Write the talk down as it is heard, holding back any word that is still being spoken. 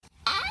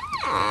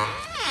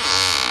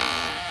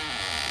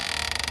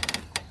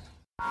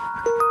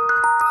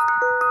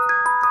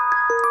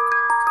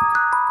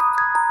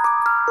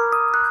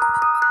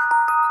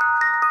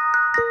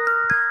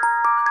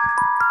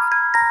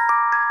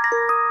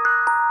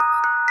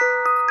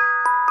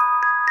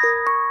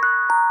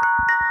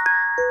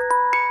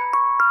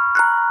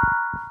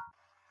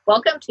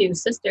Welcome to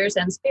Sisters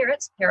and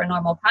Spirits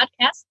Paranormal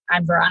Podcast.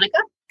 I'm Veronica.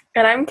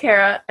 And I'm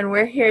Kara, and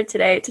we're here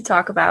today to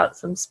talk about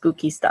some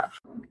spooky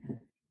stuff.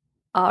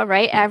 All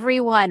right,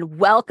 everyone.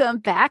 Welcome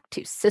back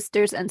to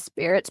Sisters and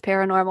Spirits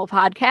Paranormal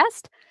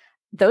Podcast.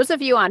 Those of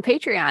you on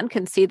Patreon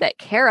can see that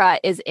Kara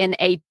is in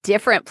a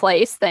different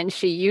place than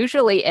she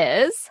usually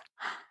is.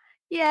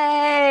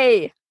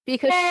 Yay!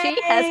 Because she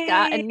has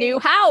got a new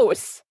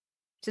house,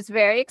 which is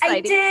very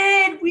exciting.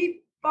 I did!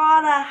 We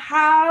bought a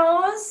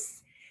house.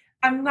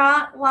 I'm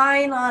not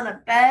lying on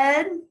a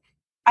bed.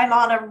 I'm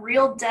on a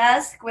real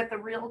desk with a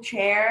real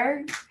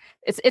chair.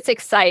 It's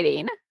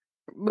exciting.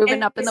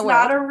 Moving up in the world.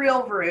 It's not a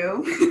real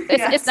room.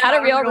 It's not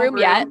a real room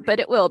yet,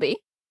 but it will be.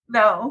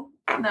 No,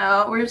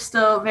 we're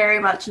still very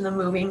much in the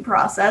moving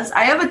process.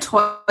 I have a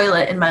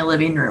toilet in my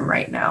living room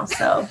right now,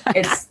 so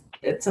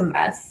it's a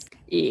mess.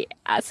 Yeah,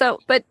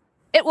 but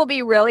it will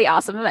be really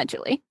awesome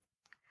eventually.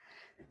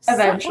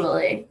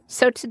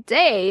 So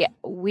today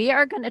we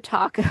are going to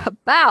talk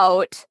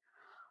about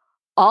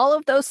all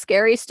of those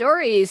scary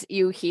stories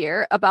you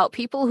hear about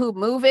people who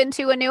move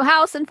into a new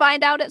house and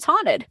find out it's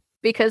haunted.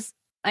 Because,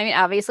 I mean,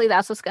 obviously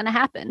that's what's going to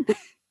happen.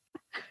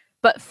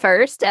 But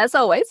first, as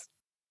always,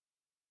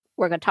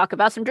 we're going to talk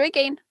about some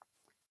drinking.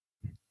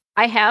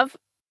 I have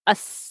a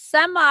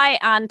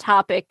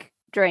semi-on-topic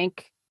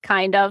drink,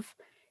 kind of.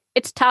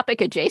 It's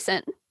topic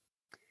adjacent.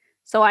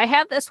 So I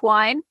have this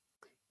wine.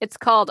 It's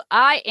called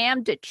I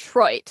Am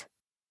Detroit.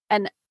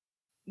 And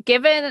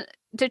given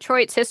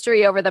Detroit's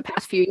history over the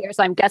past few years,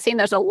 I'm guessing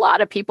there's a lot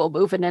of people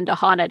moving into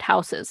haunted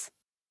houses.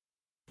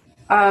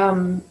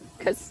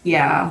 Because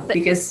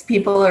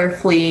people are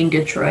fleeing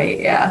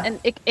Detroit, yeah. And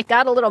it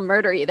got a little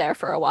murdery there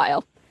for a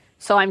while.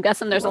 So I'm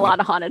guessing there's a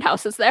lot of haunted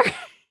houses there.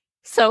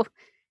 So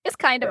it's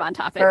kind of on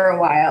topic. For a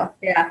while,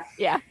 yeah.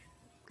 Yeah.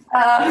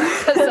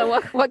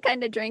 So what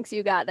kind of drinks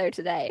you got there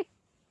today?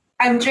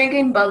 I'm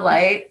drinking Bud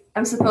Light.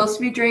 I'm supposed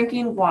to be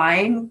drinking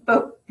wine,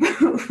 but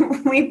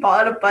we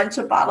bought a bunch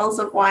of bottles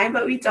of wine,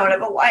 but we don't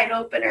have a wine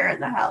opener in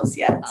the house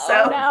yet.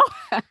 No.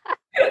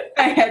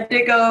 I had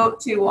to go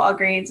to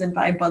Walgreens and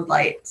buy Bud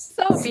Light.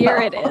 So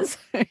beer it is.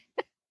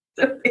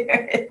 So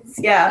beer it is,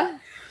 yeah.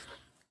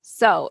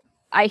 So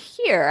I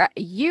hear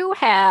you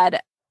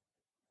had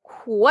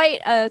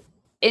quite a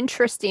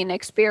interesting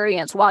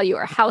experience while you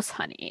were house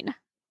hunting.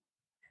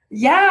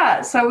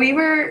 Yeah, so we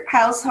were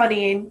house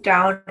hunting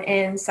down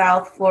in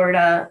South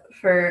Florida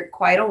for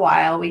quite a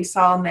while. We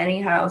saw many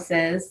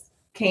houses.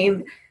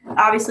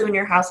 Obviously, when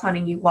you're house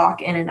hunting, you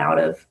walk in and out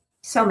of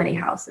so many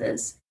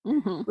houses.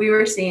 Mm-hmm. We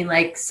were seeing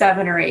like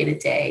 7 or 8 a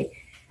day.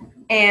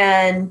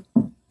 And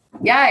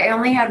yeah, I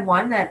only had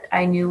one that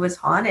I knew was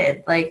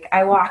haunted. Like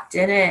I walked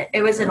in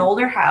it was an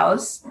older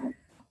house.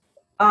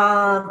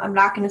 I'm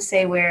not going to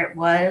say where it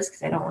was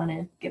because I don't want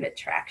to give it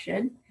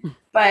traction,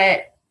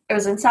 but it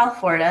was in South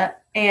Florida.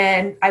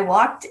 And I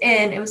walked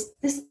in, it was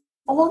this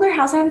older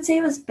house. I would say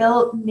it was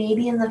built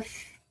maybe in the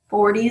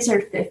 40s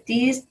or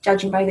 50s,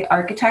 judging by the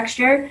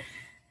architecture.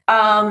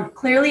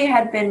 Clearly it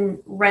had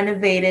been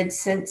renovated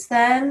since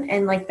then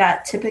in like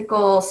that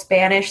typical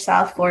Spanish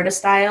South Florida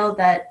style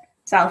that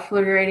South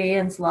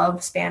Floridians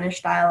love, Spanish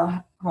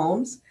style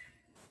homes.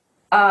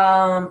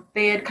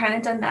 They had kind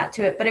of done that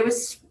to it, but it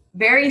was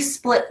very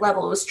split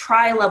level. It was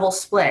tri-level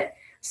split.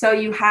 So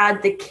you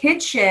had the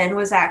kitchen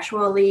was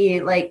actually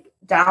like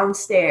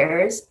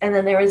downstairs, and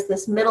then there was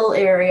this middle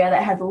area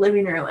that had the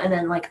living room, and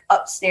then like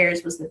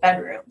upstairs was the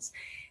bedrooms,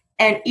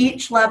 and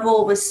each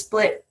level was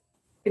split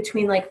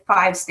between like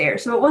 5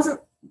 stairs, so it wasn't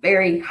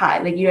very high.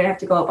 Like you didn't have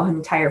to go up an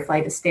entire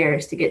flight of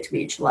stairs to get to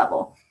each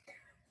level.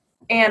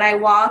 And I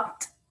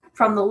walked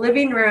from the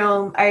living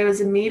room. I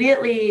was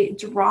immediately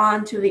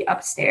drawn to the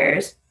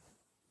upstairs.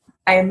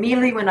 I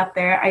immediately went up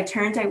there. I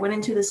went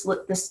into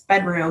this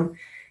bedroom,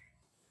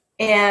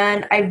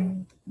 and I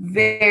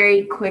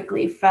very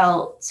quickly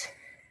felt,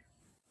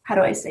 how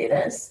do I say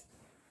this?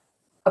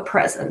 A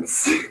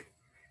presence.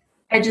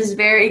 I just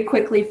very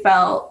quickly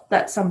felt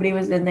that somebody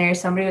was in there.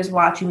 Somebody was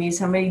watching me.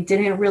 Somebody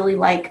didn't really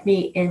like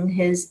me in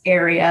his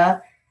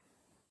area.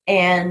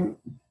 And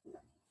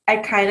I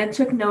kind of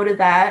took note of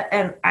that.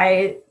 And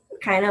I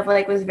kind of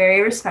like was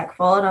very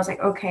respectful. And I was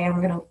like, okay,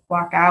 I'm going to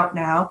walk out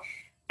now.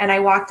 And I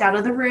walked out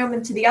of the room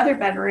into the other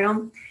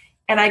bedroom.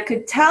 And I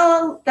could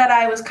tell that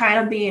I was kind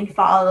of being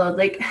followed.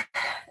 Like,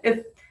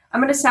 if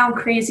I'm going to sound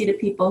crazy to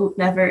people who've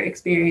never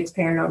experienced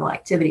paranormal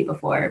activity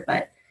before,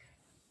 but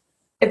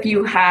if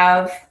you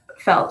have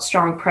felt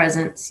strong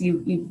presence,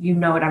 you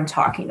know what I'm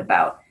talking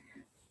about.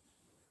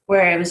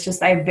 Where it was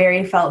just, I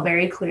felt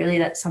very clearly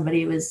that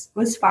somebody was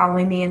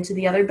following me into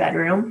the other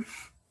bedroom.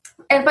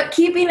 But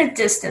keeping a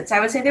distance. I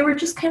would say they were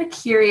just kind of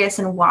curious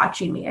and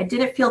watching me. I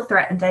didn't feel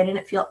threatened. I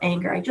didn't feel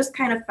anger. I just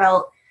kind of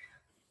felt,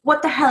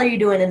 what the hell are you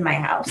doing in my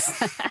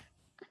house?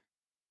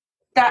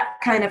 That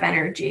kind of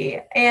energy.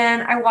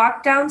 And I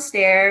walked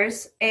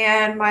downstairs,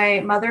 and my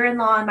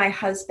mother-in-law and my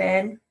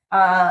husband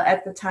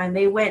at the time,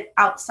 they went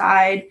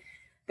outside.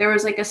 There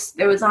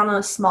was on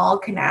a small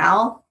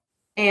canal,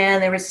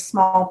 and there was a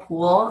small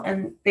pool,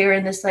 and they were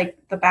in this like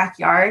the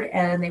backyard,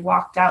 and they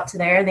walked out to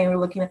there, and they were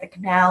looking at the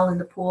canal and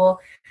the pool.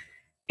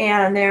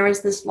 and there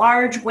was this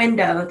large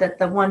window that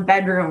the one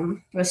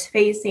bedroom was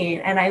facing,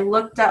 and I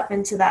looked up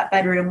into that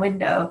bedroom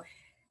window.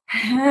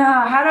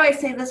 How do I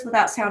say this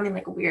without sounding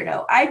like a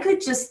weirdo? I could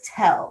just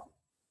tell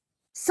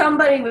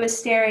somebody was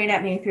staring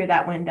at me through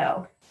that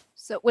window.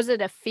 So was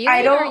it a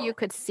feeling or you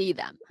could see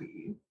them?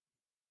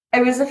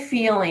 It was a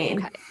feeling.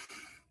 Okay.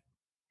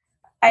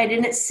 I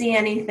didn't see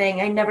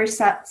anything. I never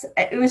sat.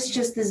 It was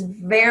just this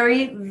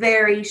very,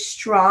 very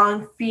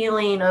strong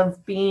feeling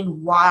of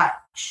being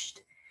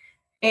watched.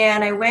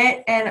 And I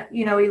went and,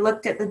 we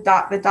looked at the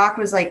dock. The dock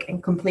was like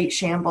in complete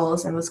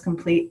shambles and was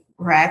complete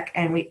wreck.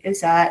 And we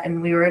sat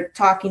and we were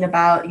talking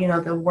about,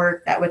 the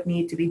work that would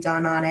need to be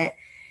done on it.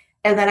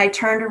 And then I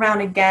turned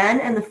around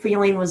again and the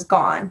feeling was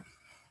gone.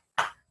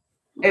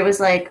 It was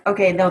like,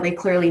 okay, no, they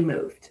clearly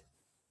moved.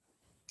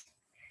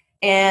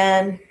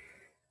 And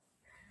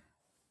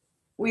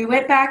we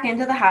went back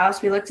into the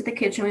house. We looked at the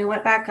kitchen. We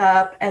went back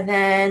up. And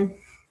then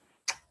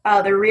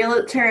the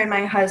realtor and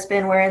my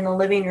husband were in the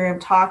living room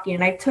talking.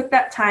 And I took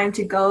that time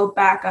to go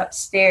back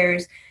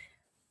upstairs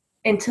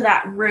into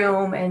that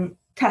room and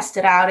test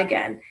it out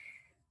again.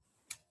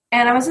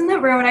 And I was in the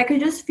room and I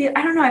could just feel,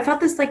 I don't know, I felt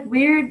this like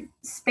weird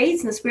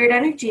space and this weird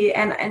energy.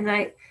 And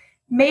I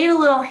made a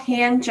little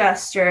hand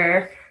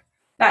gesture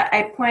that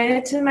I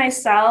pointed to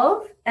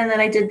myself. And then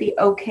I did the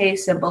okay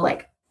symbol,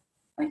 like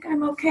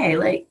I'm okay,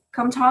 like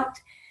come talk.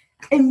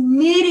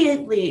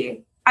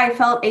 Immediately, I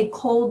felt a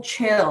cold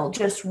chill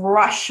just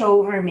rush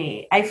over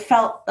me. I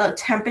felt the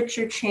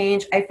temperature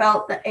change. I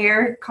felt the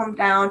air come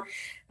down.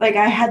 Like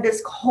I had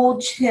this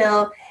cold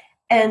chill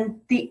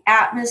and the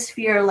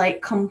atmosphere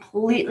like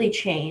completely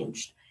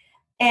changed.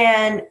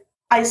 And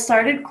I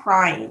started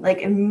crying, like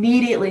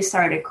immediately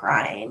started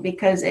crying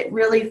because it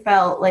really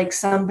felt like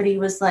somebody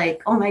was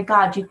like, oh my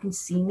God, you can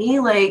see me.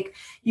 Like,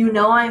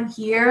 I'm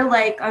here.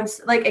 Like, I'm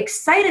like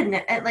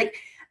excited.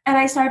 And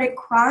I started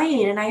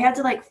crying and I had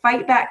to like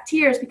fight back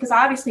tears because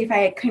obviously if I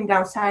had come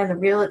downstairs and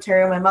the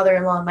realtor and my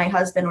mother-in-law and my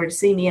husband were to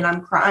see me and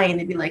I'm crying,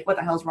 they'd be like, what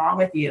the hell's wrong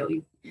with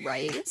you?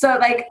 Right. So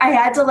like I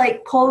had to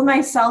like pull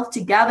myself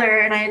together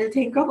and I had to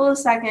take a couple of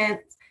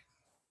seconds.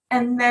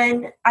 And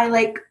then I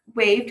like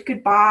waved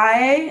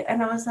goodbye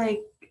and I was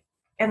like,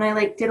 and I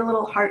like did a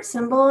little heart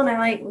symbol and I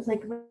like was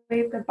like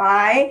wave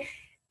goodbye.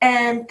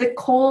 And it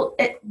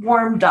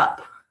warmed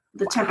up.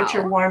 The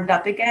temperature warmed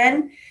up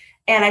again.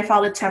 And I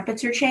felt a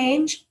temperature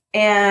change.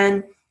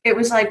 And it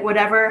was like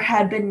whatever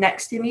had been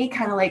next to me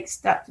kind of like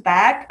stepped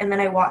back. And then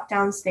I walked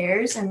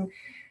downstairs and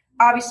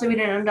obviously we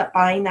didn't end up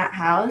buying that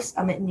house.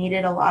 It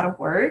needed a lot of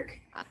work.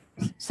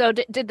 So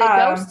did the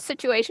ghost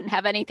situation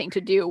have anything to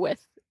do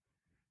with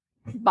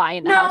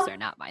buying the house or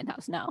not buying the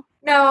house? No,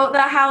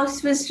 the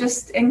house was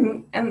just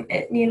and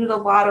it needed a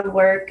lot of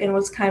work and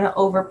was kind of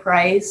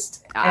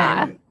overpriced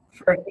and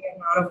for the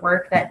amount of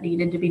work that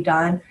needed to be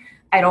done.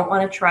 I don't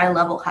want to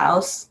tri-level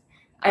house.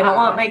 I don't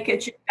want my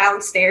kitchen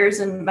downstairs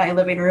and my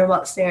living room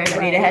upstairs. I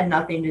mean, it had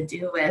nothing to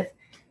do with.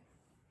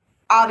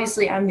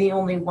 Obviously, I'm the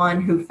only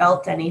one who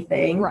felt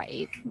anything.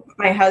 Right.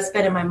 My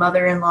husband and my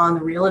mother-in-law and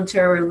the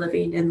realtor were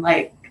living in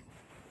like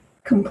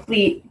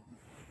complete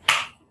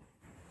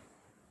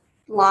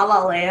la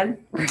la land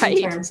in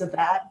terms of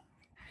that.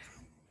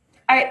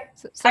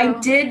 I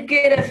did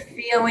get a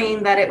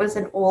feeling that it was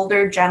an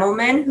older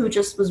gentleman who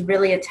just was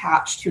really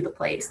attached to the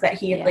place, that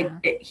he had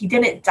he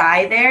didn't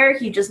die there.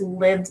 He just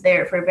lived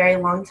there for a very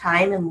long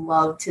time and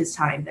loved his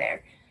time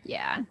there.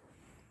 Yeah.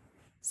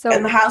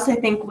 And the house, I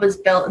think, was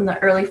built in the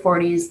early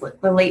 40s,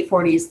 the late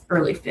 40s,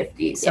 early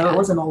 50s. So it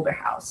was an older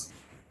house.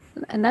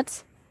 And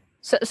that's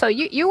so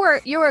you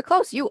were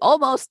close. You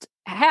almost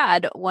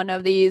had one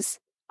of these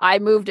I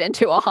moved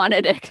into a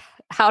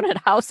haunted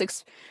house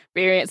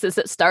experiences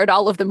that starred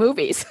all of the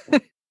movies.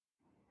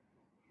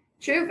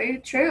 True, very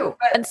true.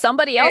 But and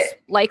somebody else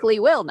likely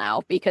will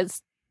now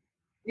because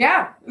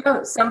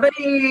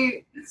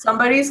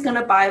somebody's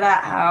gonna buy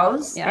that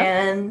house,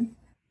 and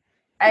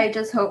I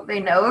just hope they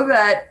know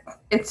that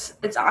it's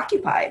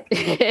occupied.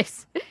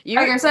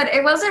 Like I said,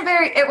 it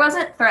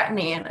wasn't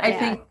threatening.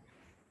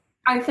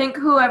 I think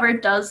whoever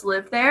does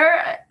live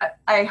there,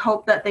 I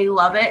hope that they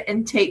love it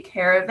and take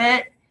care of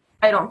it.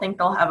 I don't think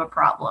they'll have a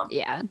problem.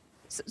 Yeah.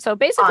 So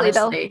basically,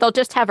 they'll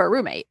just have a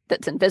roommate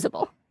that's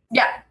invisible.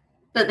 Yeah,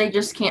 that they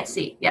just can't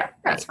see. Yeah,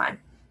 that's fine.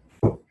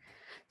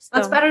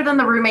 That's better than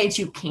the roommates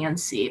you can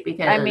see,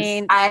 because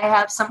I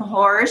have some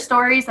horror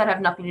stories that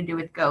have nothing to do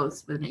with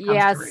ghosts when it comes to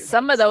roommates.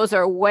 Some of those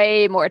are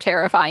way more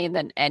terrifying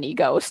than any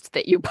ghost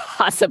that you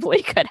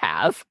possibly could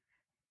have.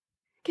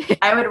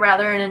 I would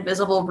rather an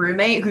invisible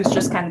roommate who's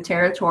just kind of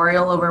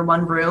territorial over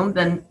one room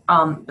than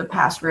the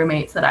past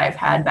roommates that I've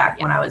had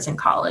back when I was in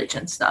college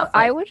and stuff.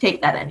 I would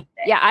take that any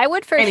day. Yeah, I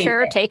would for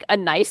sure take a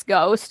nice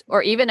ghost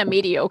or even a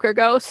mediocre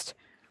ghost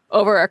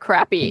over a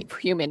crappy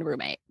human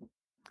roommate.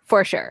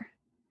 For sure.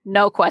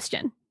 No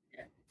question.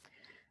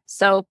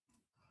 So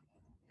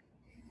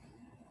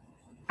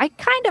I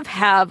kind of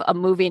have a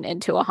moving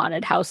into a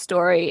haunted house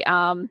story.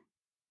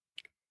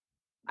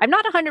 I'm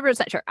not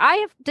 100% sure.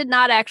 I did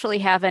not actually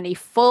have any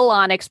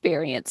full-on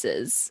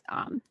experiences.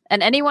 And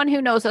anyone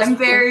who knows us... I'm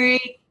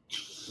very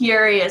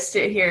curious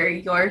to hear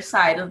your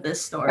side of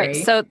this story. Right.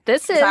 So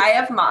this 'cause is I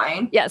have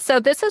mine. Yeah, so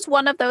this is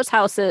one of those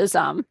houses.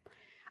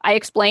 I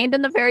explained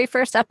in the very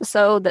first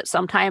episode that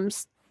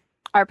sometimes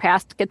our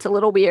past gets a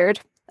little weird.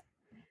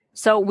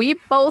 So we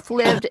both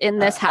lived in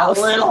this house.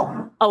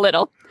 A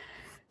little.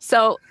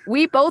 So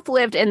we both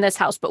lived in this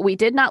house, but we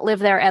did not live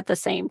there at the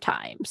same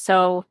time.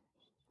 So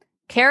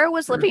Kara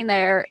was living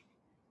there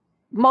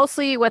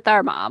mostly with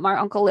our mom. Our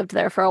uncle lived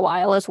there for a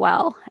while as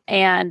well.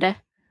 And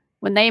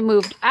when they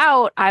moved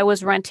out, I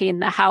was renting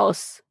the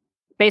house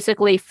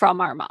basically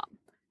from our mom.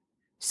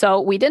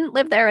 So we didn't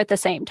live there at the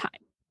same time.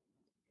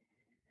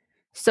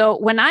 So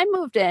when I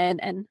moved in,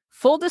 and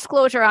full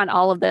disclosure on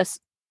all of this,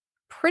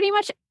 pretty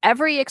much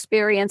every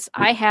experience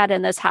I had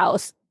in this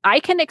house, I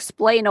can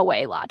explain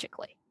away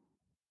logically.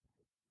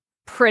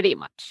 Pretty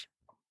much.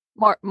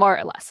 More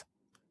or less.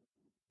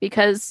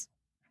 Because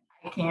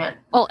I can't.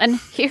 Well, and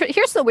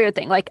here's the weird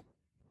thing. Like,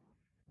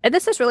 and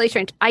this is really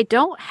strange. I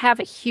don't have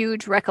a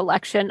huge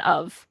recollection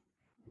of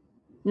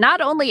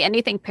not only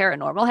anything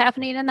paranormal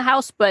happening in the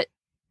house, but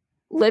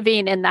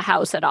living in the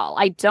house at all.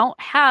 I don't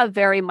have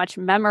very much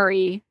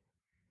memory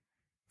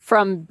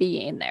from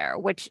being there,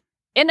 which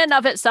in and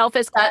of itself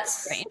is kind of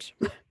strange.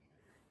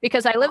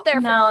 Because I lived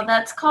there. No,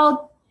 that's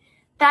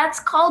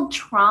called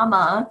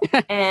trauma,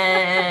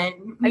 and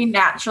we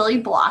naturally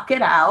block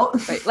it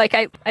out. Right, like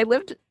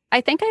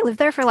I think I lived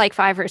there for like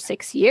 5 or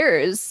 6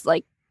 years.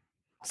 Like,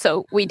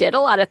 so we did a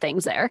lot of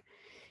things there.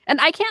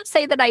 And I can't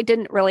say that I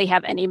didn't really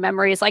have any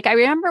memories. Like, I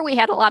remember we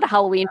had a lot of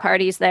Halloween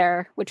parties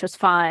there, which was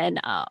fun.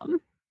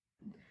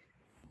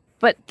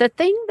 But the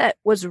thing that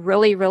was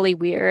really, really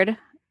weird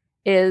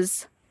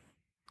is,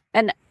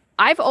 and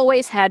I've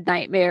always had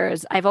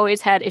nightmares. I've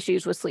always had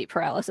issues with sleep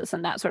paralysis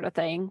and that sort of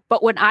thing.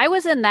 But when I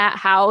was in that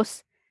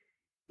house,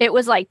 it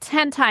was like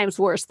 10 times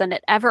worse than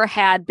it ever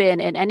had been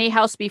in any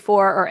house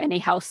before or any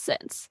house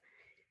since.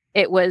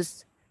 It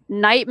was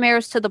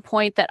nightmares to the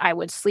point that I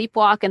would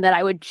sleepwalk and that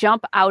I would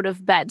jump out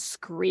of bed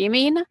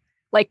screaming,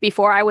 like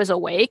before I was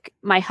awake.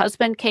 My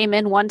husband came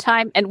in one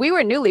time, and we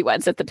were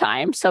newlyweds at the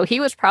time. So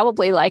he was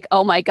probably like,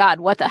 oh my God,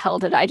 what the hell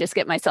did I just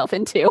get myself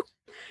into?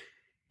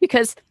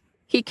 Because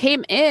he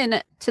came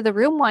in to the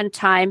room one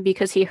time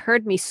because he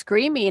heard me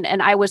screaming,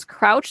 and I was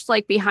crouched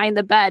like behind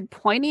the bed,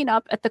 pointing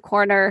up at the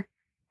corner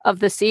of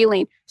the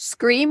ceiling,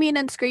 screaming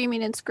and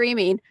screaming and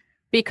screaming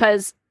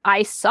because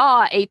I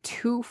saw a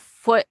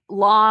 2-foot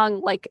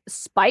long like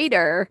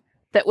spider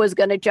that was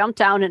going to jump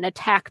down and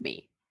attack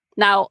me.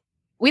 Now,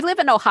 we live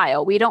in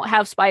Ohio. We don't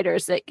have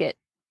spiders that get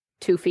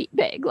 2 feet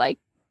big. Like,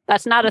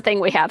 that's not a thing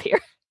we have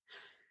here.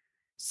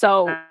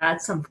 So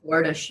that's some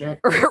Florida shit.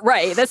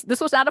 Right.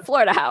 This was not a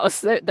Florida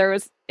house.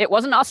 It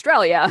wasn't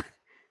Australia.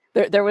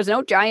 There was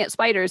no giant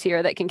spiders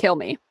here that can kill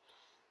me.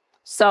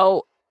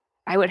 So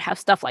I would have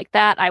stuff like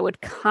that. I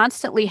would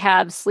constantly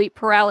have sleep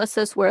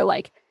paralysis where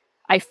like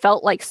I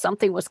felt like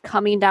something was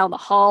coming down the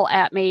hall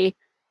at me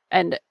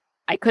and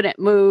I couldn't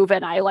move,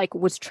 and I like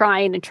was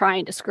trying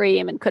to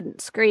scream and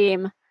couldn't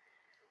scream.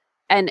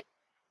 And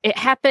it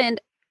happened.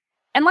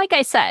 And like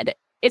I said,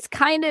 it's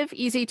kind of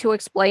easy to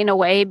explain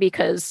away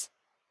because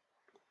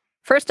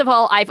first of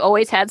all, I've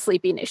always had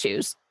sleeping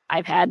issues.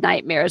 I've had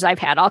nightmares. I've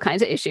had all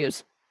kinds of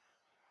issues.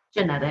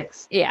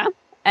 Genetics. Yeah.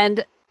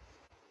 And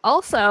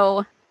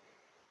also,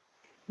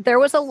 there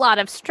was a lot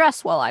of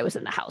stress while I was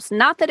in the house.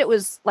 Not that it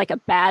was like a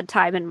bad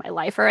time in my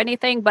life or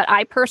anything, but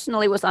I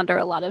personally was under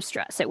a lot of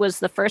stress. It was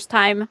the first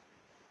time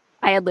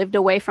I had lived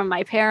away from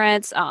my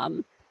parents.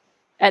 And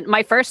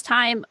my first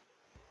time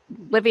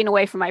living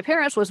away from my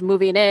parents was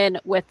moving in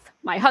with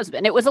my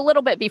husband. It was a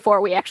little bit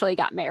before we actually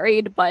got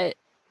married, but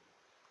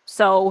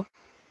so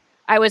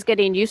I was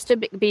getting used to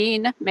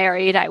being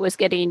married. I was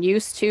getting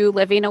used to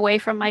living away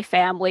from my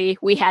family.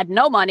 We had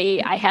no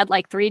money. I had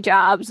like 3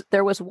 jobs.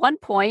 There was one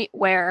point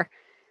where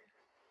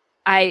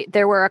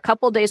there were a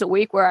couple days a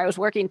week where I was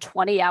working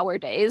 20-hour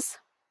days.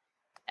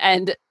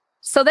 And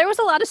so there was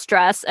a lot of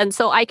stress. And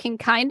so I can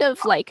kind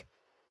of like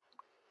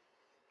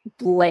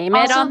blame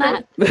it on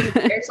that.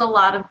 There's a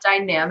lot of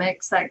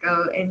dynamics that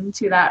go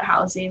into that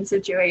housing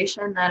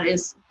situation that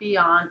is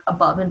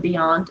above and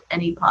beyond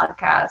any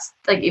podcast.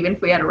 Like, even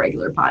if we had a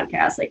regular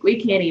podcast, like,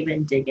 we can't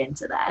even dig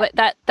into that. But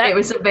that it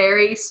was a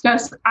very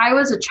stressful. I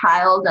was a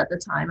child at the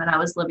time and I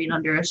was living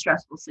under a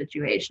stressful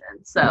situation.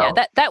 So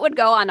yeah, that would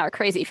go on our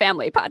Crazy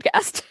Family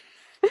podcast.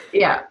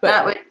 Yeah,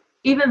 that would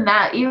even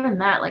that,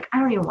 like, I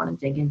don't even want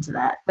to dig into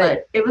that.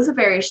 But it was a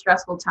very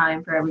stressful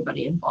time for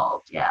everybody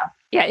involved. Yeah.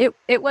 Yeah,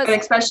 it was. And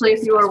especially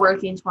if you were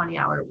working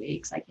 20-hour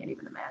weeks, I can't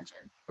even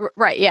imagine.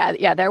 Right.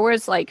 Yeah. There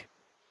was like,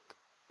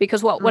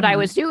 because what I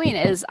was doing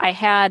is I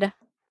had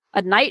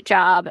a night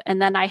job,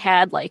 and then I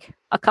had like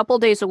a couple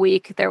days a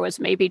week. There was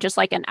maybe just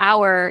like an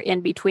hour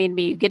in between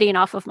me getting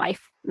off of my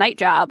night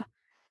job,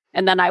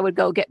 and then I would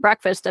go get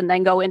breakfast and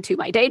then go into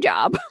my day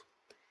job.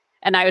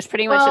 And I was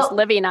pretty much just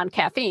living on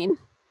caffeine.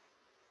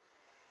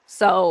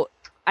 So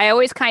I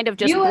always kind of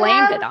just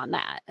blamed it on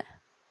that.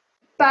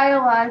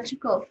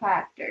 Biological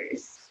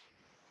factors.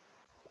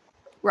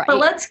 Right. But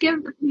let's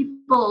give the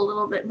people a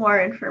little bit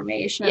more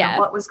information Yeah. of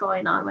what was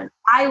going on when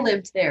I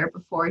lived there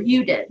before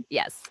you did.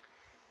 Yes.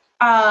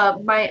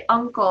 My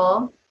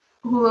uncle,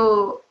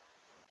 who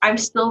I'm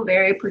still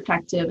very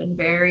protective and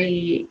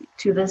very,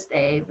 to this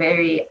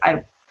day,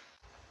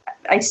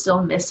 I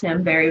still miss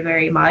him very,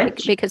 very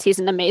much. Because he's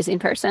an amazing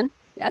person.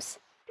 Yes.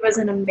 He was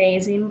an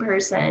amazing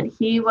person.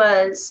 He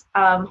was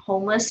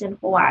homeless in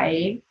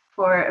Hawaii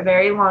for a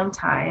very long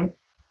time.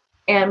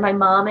 And my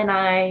mom and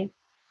I,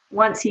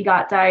 once he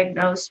got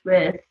diagnosed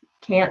with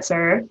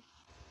cancer,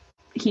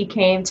 he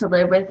came to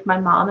live with my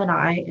mom and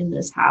I in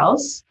this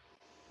house.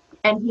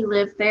 And he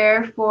lived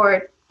there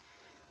for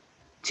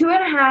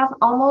 2.5,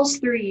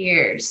 almost 3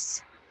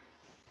 years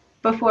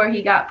before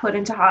he got put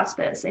into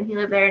hospice. And he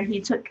lived there and he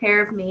took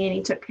care of me and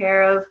he took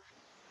care of,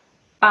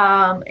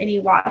 and he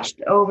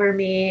watched over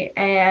me,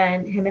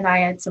 and him and I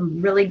had some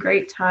really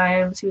great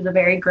times. He was a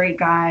very great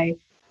guy.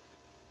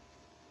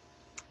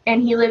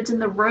 And he lived in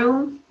the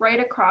room right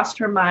across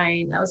from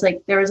mine. There was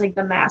like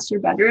the master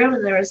bedroom,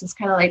 and there was this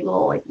kind of like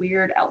little like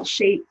weird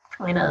L-shaped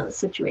kind of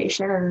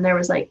situation. And there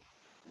was like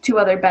 2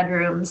 other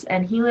bedrooms,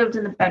 and he lived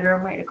in the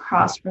bedroom right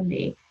across from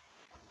me.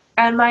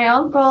 And my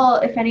uncle,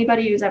 if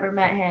anybody who's ever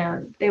met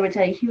him, they would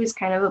tell you he was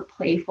kind of a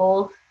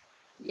playful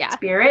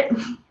spirit.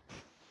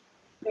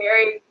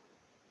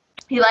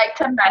 He liked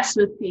to mess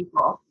with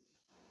people.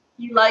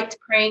 He liked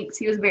pranks.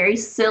 He was very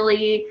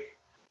silly.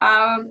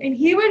 And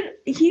he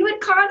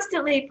would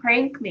constantly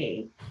prank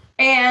me.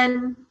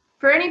 And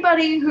for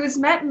anybody who's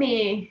met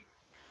me,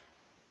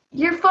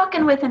 you're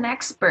fucking with an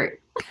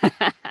expert.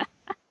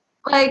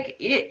 Like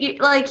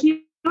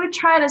he would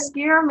try to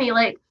scare me.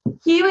 Like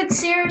he would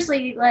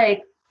seriously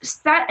like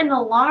set an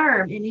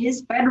alarm in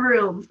his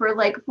bedroom for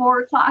like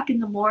 4:00 in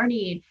the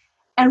morning,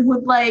 and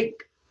would like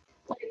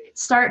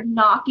start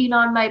knocking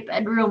on my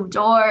bedroom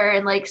door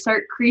and like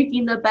start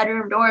creaking the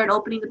bedroom door and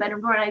opening the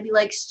bedroom door, and I'd be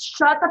like,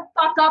 shut the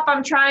fuck up,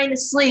 I'm trying to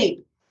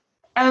sleep.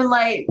 And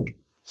like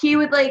he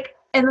would like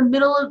in the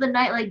middle of the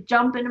night like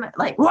jump into my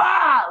like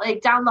wah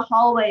like down the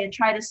hallway and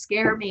try to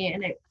scare me,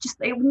 and it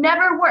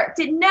never worked.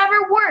 It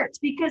never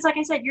worked because like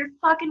I said, you're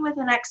fucking with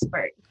an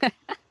expert.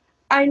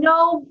 I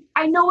know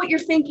what you're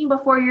thinking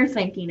before you're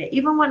thinking it.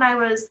 Even when I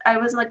was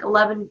like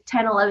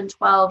 10, 11,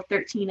 12,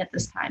 13 at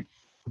this time.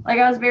 Like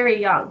I was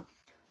very young.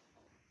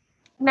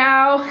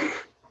 Now,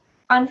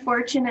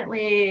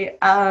 unfortunately,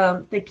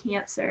 the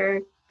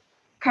cancer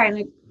kind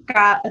of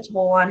got a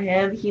toll on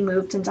him. He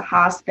moved into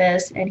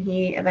hospice and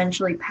he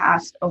eventually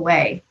passed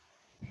away.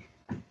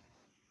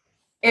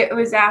 It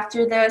was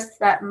after this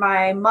that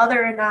my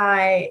mother and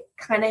I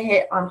kind of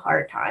hit on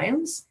hard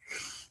times.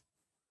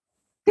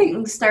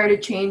 Things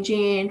started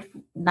changing,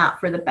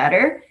 not for the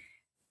better.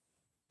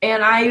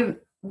 And I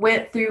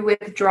went through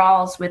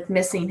withdrawals with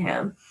missing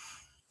him.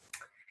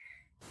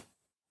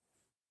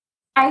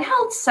 I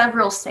held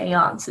several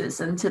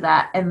seances in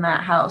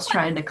that house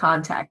trying to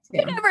contact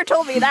him. You never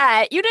told me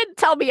that. You didn't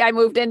tell me I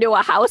moved into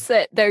a house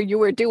that there you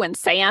were doing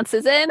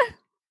seances in.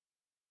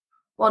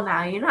 Well,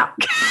 now you know.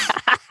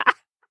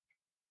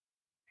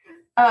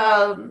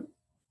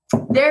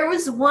 There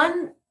was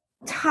one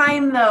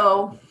time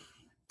though,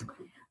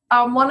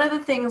 one of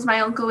the things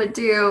my uncle would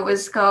do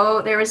was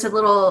there was a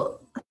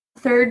little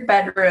 3rd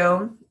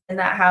bedroom in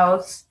that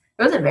house.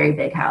 It was a very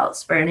big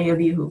house for any of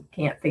you who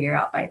can't figure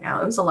out by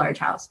now. It was a large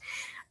house.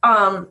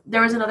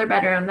 There was another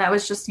bedroom that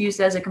was just used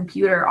as a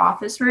computer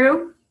office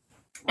room.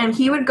 And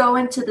he would go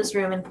into this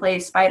room and play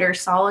Spider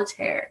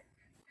Solitaire.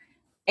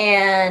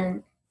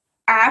 And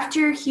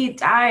after he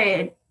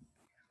died,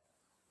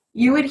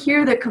 you would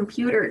hear the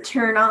computer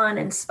turn on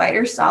and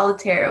Spider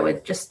Solitaire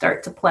would just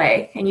start to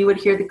play. And you would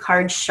hear the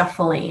cards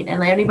shuffling.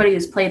 And anybody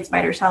who's played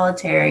Spider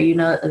Solitaire, you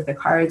know that the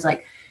cards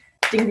like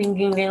ding, ding,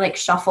 ding, they like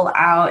shuffle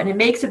out, and it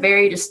makes a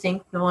very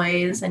distinct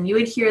noise. And you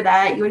would hear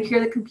that. You would hear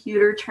the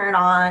computer turn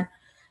on.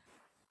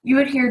 You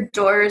would hear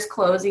doors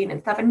closing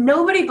and stuff. And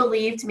nobody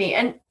believed me.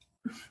 And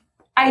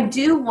I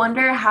do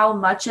wonder how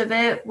much of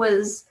it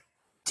was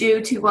due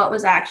to what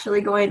was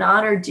actually going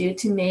on or due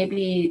to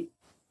maybe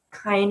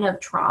kind of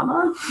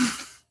trauma.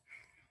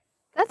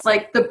 That's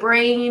like the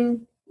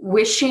brain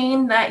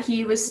wishing that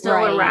he was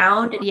still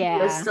around and he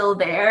was still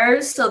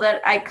there, so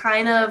that I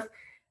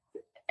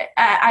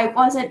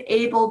wasn't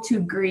able to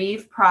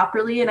grieve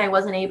properly and I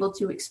wasn't able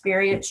to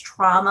experience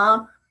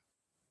trauma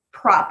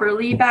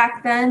properly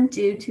back then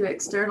due to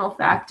external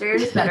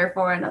factors that are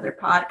for another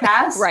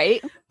podcast.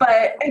 Right.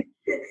 But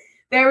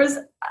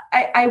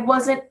I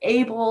wasn't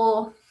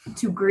able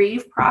to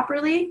grieve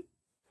properly.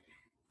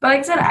 But like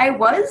I said, I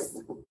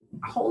was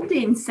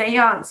holding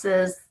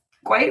seances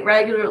quite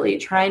regularly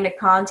trying to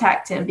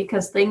contact him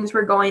because things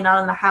were going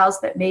on in the house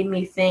that made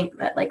me think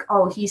that like,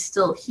 oh, he's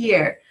still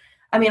here.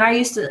 I mean,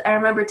 I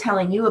remember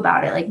telling you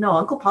about it. Like, no,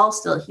 Uncle Paul's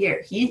still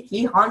here.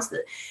 He haunts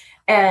it.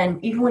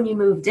 And even when you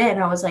moved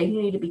in, I was like,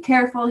 you need to be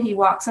careful. He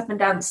walks up and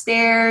down the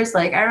stairs.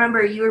 Like, I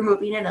remember you were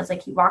moving in. I was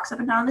like, he walks up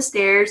and down the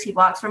stairs. He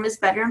walks from his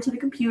bedroom to the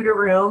computer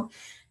room.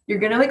 You're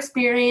going to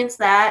experience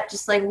that.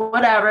 Just like,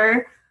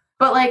 whatever.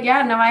 But like,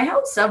 yeah, no, I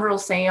held several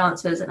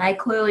seances and I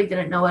clearly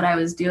didn't know what I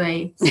was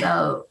doing.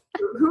 So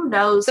who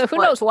knows? So who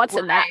knows what's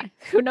in that?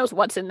 Who knows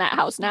what's in that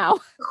house now?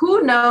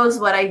 Who knows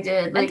what I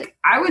did? And- Like,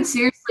 I would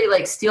seriously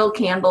like steal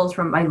candles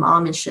from my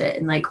mom and shit,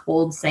 and like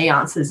hold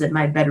seances in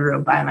my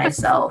bedroom by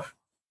myself.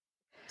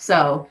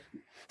 So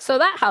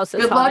that house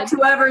is good luck haunted. to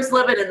whoever's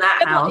living in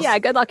that house. Yeah,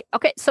 good luck.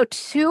 Okay, so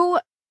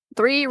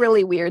 3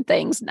 really weird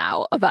things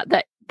now about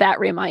that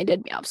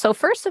reminded me of. So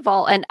first of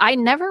all, and I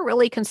never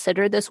really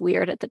considered this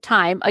weird at the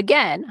time.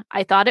 Again,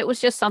 I thought it was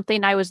just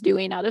something I was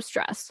doing out of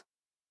stress.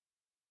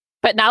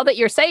 But now that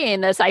you're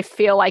saying this, I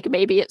feel like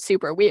maybe it's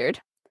super weird.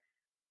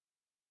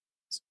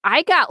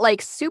 I got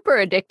like super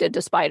addicted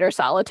to Spider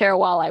Solitaire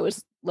while I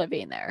was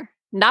living there.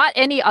 Not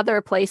any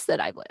other place that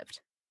I've lived.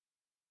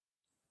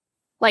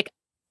 Like,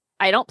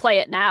 I don't play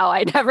it now.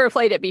 I never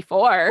played it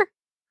before.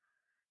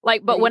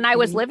 Like, but when I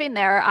was living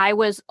there, I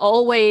was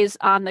always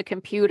on the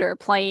computer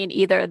playing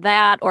either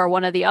that or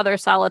one of the other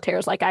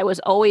solitaires. Like, I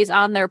was always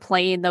on there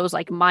playing those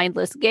like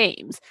mindless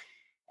games.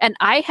 And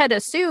I had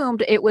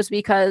assumed it was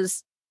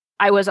because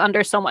I was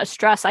under so much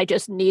stress, I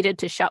just needed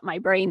to shut my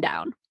brain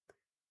down.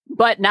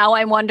 But now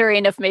I'm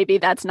wondering if maybe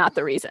that's not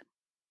the reason.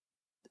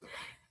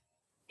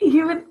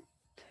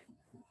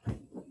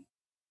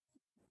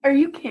 Are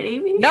you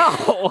kidding me?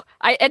 No,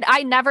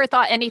 I never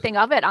thought anything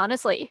of it,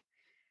 honestly.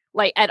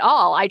 Like, at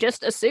all. I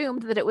just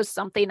assumed that it was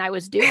something I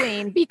was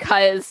doing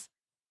because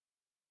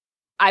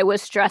I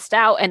was stressed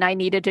out and I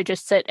needed to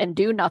just sit and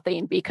do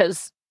nothing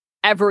because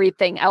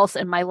everything else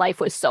in my life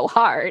was so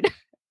hard.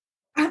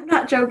 I'm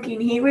not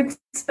joking. He would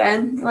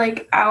spend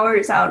like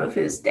hours out of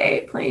his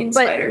day playing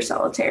Spider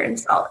Solitaire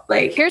and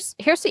like. Here's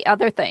the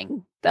other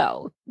thing,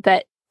 though,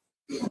 that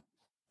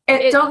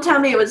don't tell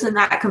me it was in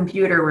that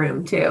computer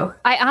room too.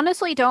 I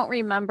honestly don't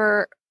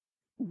remember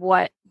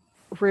what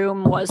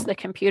room was the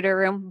computer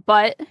room,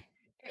 but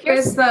there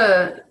was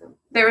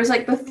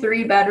like the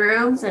 3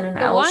 bedrooms and an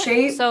L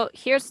shape.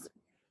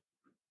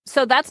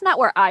 So that's not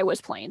where I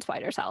was playing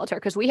Spider Solitaire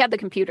because we had the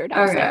computer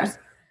downstairs. Okay.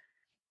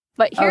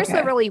 But here's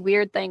the really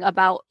weird thing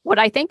about what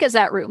I think is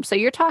that room. So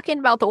you're talking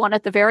about the one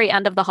at the very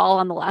end of the hall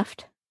on the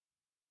left?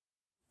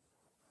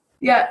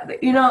 Yeah,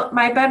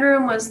 my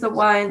bedroom was the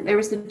one, there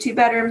was the 2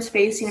 bedrooms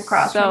facing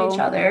across from each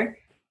other.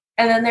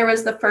 And then there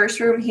was the first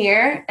room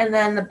here, and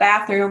then the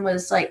bathroom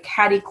was like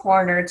catty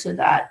corner to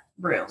that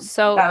room.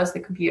 So that was the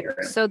computer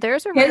room. So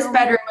there's a his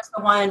bedroom was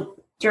the one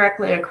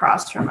directly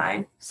across from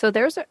mine. So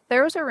there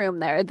was a room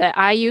there that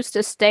I used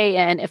to stay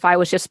in if I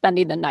was just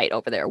spending the night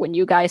over there when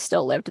you guys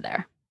still lived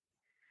there.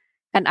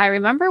 And I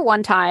remember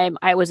one time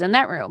I was in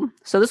that room.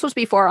 So this was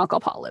before Uncle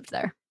Paul lived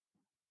there.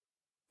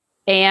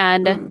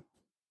 And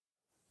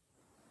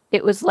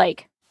it was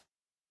like,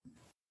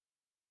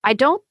 I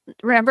don't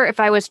remember if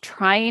I was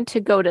trying to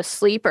go to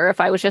sleep or if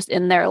I was just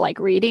in there like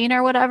reading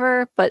or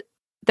whatever, but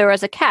there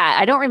was a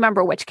cat. I don't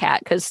remember which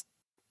cat because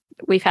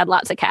we've had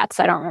lots of cats.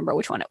 I don't remember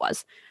which one it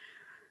was.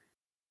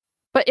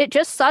 But it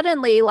just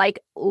suddenly like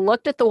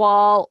looked at the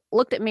wall,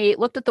 looked at me,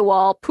 looked at the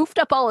wall, poofed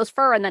up all his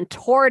fur and then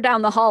tore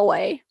down the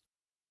hallway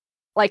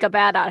like a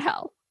bat out of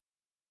hell.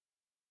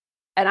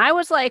 And I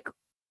was like,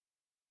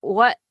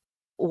 what?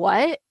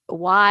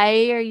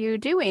 Why are you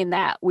doing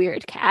that,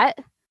 weird cat?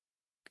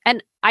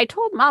 And I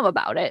told Mom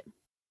about it,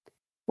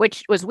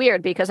 which was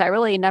weird because I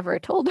really never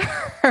told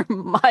her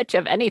much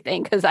of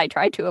anything because I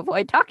tried to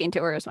avoid talking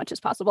to her as much as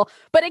possible.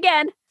 But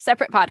again,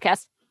 separate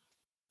podcast.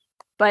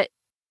 But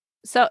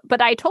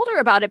I told her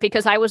about it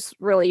because I was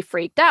really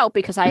freaked out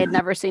because I had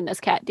never seen this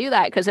cat do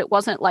that because it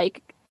was an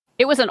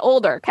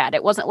older cat.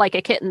 It wasn't like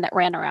a kitten that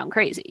ran around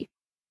crazy.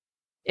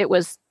 It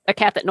was a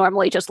cat that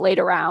normally just laid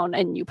around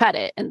and you pet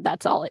it and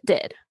that's all it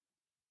did.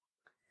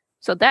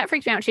 So that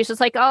freaked me out. She's just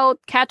like, oh,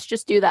 cats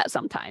just do that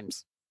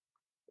sometimes.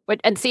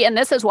 And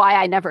this is why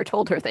I never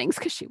told her things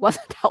because she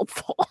wasn't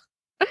helpful.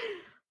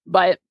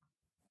 But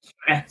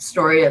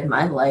story of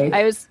my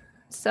life.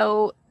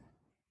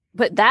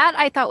 But that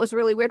I thought was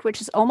really weird, which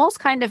is almost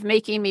kind of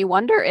making me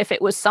wonder if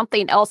it was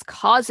something else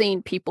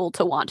causing people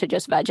to want to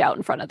just veg out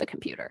in front of the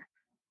computer.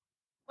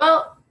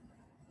 Well,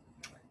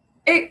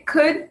 it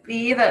could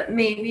be that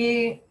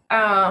maybe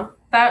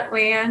that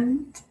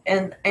land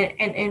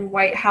in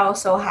White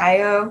House,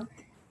 Ohio,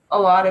 a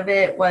lot of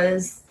it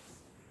was,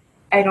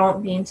 I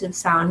don't mean to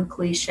sound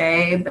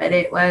cliche, but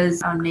it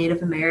was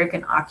Native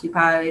American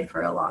occupied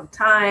for a long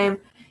time.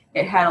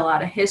 It had a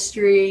lot of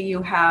history.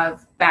 You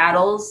have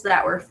battles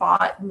that were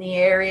fought in the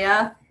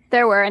area.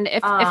 There were, and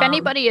if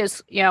anybody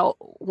is,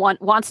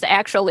 wants to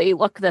actually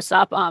look this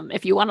up,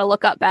 if you want to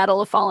look up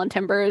Battle of Fallen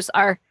Timbers,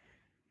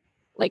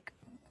 like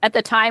at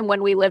the time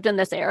when we lived in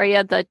this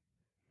area, the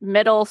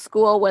middle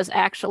school was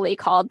actually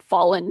called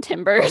Fallen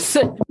Timbers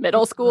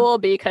Middle School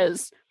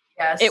because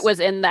it was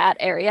in that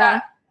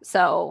area.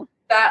 So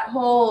that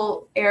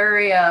whole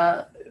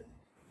area,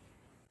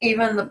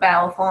 even the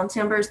Battle of Fallen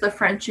Timbers, the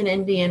French and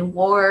Indian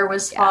War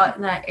was fought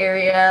in that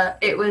area.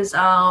 It was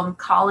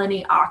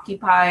colony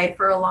occupied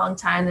for a long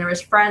time. There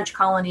was French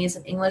colonies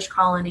and English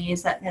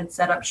colonies that had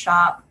set up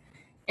shop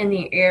in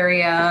the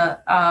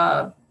area.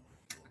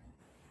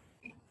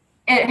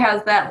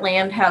 That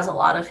land has a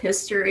lot of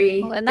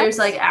history. Well, there's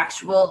like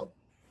actual,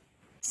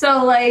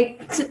 so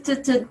like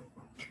to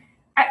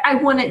I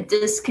wouldn't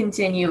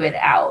discontinue it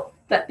out.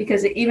 But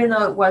because even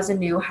though it was a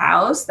new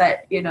house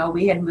that,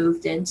 we had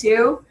moved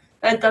into,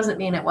 that doesn't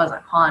mean it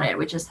wasn't haunted,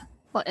 which is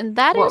Well, and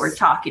we're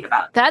talking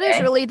about that is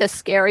today. really the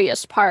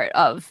scariest part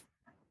of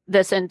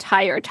this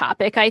entire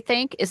topic, I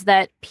think, is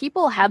that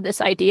people have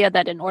this idea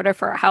that in order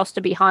for a house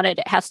to be haunted,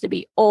 it has to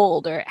be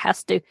old or it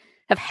has to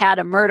have had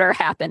a murder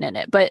happen in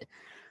it. But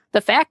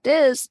the fact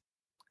is,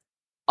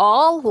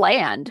 all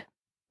land,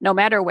 no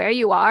matter where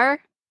you are,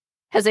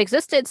 has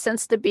existed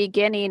since the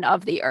beginning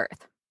of the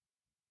earth.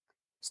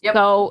 Yep.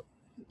 So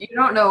you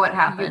don't know what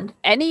happened.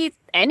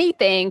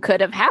 Anything could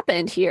have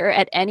happened here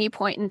at any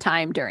point in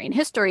time during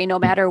history, no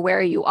matter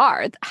where you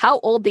are. How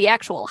old the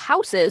actual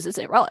house is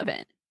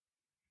irrelevant.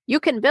 You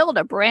can build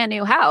a brand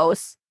new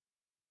house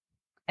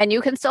and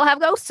you can still have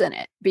ghosts in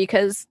it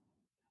because,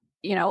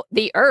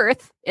 the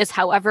earth is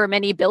however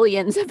many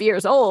billions of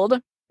years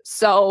old.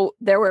 So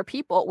there were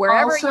people,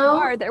 wherever you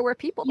are, there were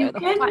people there the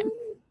whole time.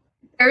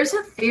 There's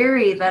a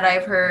theory that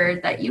I've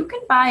heard that you can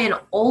buy an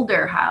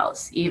older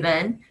house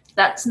even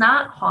that's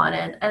not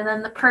haunted, and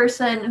then the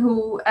person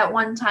who at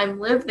one time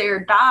lived there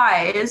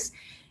dies.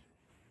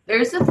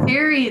 There's a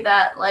theory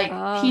that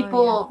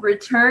people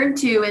return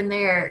to in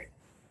their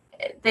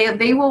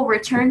they will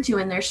return to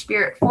in their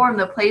spirit form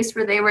the place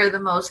where they were the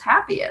most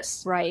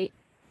happiest. Right.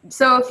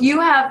 So if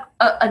you have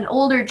an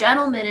older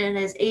gentleman in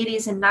his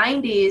 80s and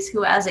 90s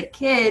who as a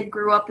kid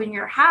grew up in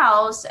your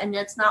house and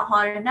it's not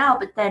haunted now,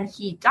 but then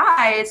he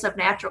dies of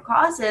natural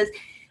causes,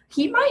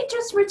 he might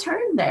just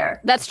return there.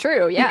 That's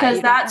true, yeah.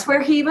 Because that's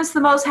where he was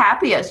the most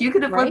happiest. You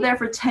could have Right. lived there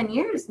for 10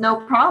 years, no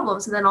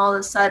problems. And then all of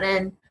a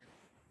sudden,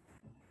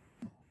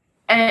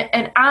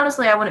 and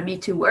honestly, I wouldn't be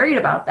too worried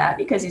about that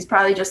because he's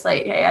probably just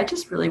like, hey, I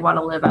just really want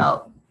to live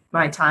out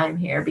my time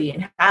here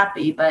being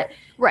happy. But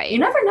right. You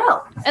never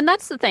know. And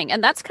that's the thing.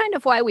 And that's kind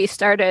of why we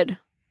started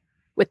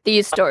with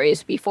these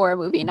stories before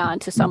moving on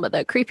to some of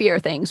the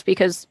creepier things.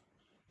 Because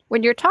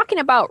when you're talking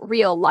about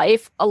real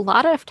life, a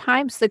lot of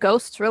times the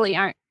ghosts really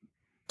aren't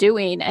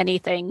doing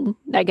anything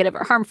negative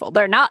or harmful.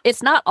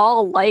 It's not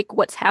all like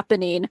what's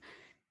happening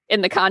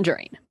in The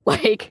Conjuring.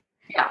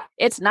 Yeah.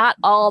 It's not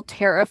all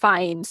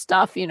terrifying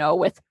stuff,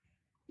 with,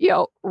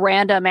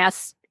 random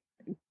ass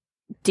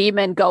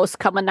demon ghosts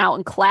coming out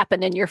and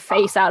clapping in your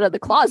face out of the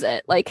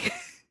closet.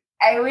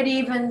 I would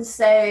even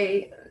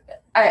say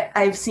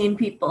I've seen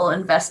people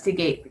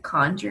investigate the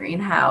Conjuring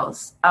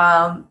house.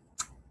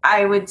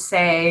 I would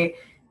say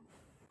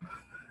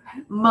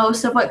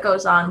most of what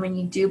goes on when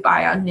you do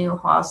buy a new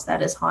house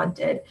that is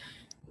haunted,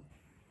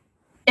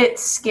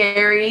 it's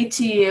scary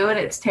to you and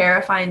it's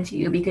terrifying to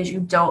you because you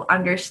don't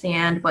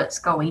understand what's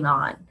going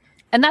on.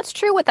 And that's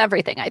true with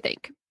everything, I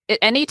think.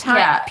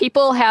 Anytime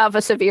people have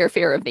a severe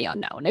fear of the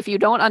unknown, if you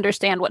don't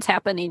understand what's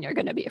happening, you're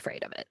going to be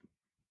afraid of it.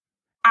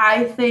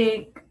 I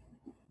think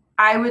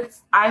I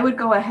would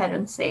go ahead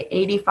and say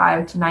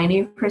 85 to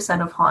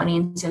 90% of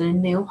hauntings in a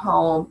new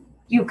home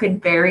you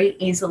could very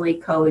easily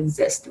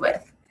coexist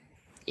with.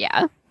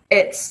 Yeah.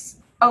 It's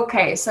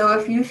okay. So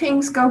a few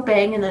things go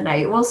bang in the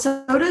night. Well,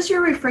 so does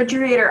your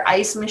refrigerator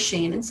ice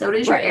machine, and so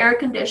does your air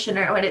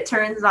conditioner when it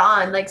turns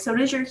on. So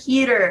does your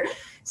heater.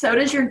 So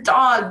does your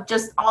dog.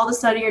 Just all of a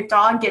sudden your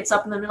dog gets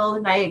up in the middle of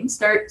the night and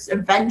starts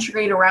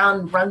adventuring around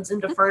and runs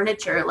into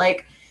furniture.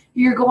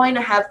 You're going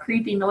to have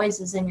creepy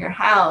noises in your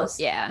house.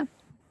 Yeah.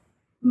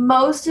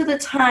 Most of the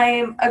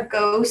time, a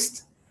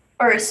ghost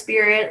or a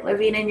spirit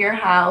living in your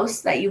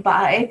house that you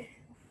buy,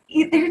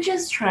 they're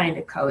just trying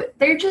to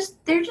they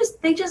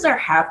just are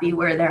happy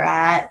where they're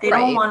at. They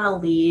don't want to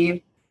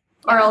leave,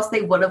 or else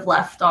they would have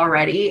left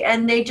already.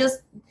 And they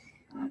just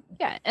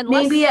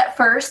maybe at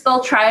first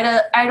they'll try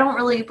to. I don't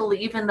really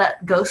believe in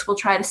that ghosts will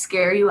try to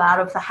scare you out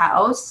of the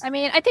house. I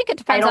mean, I think it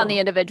depends on the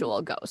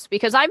individual ghost,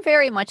 because I'm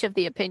very much of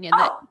the opinion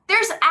that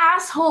there's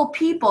asshole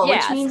people,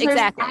 yes, which means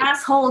exactly. there's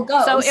asshole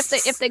ghosts.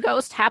 So if the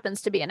ghost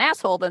happens to be an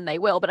asshole, then they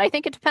will. But I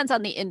think it depends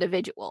on the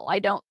individual. I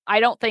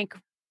don't think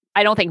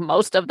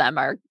most of them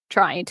are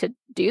trying to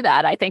do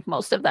that. I think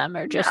most of them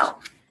are just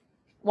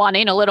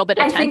wanting a little bit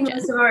of attention. I think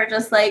most of them are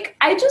just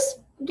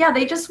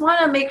they just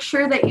want to make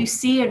sure that you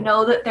see and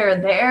know that they're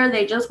there.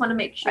 They just want to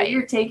make sure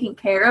you're taking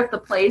care of the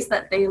place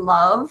that they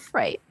love.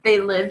 Right. They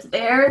lived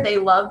there. They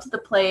loved the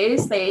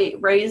place. They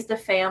raised a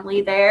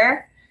family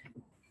there.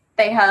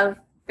 They have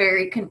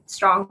very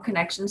strong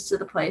connections to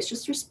the place.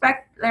 Just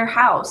respect their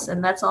house,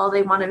 and that's all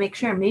they want to make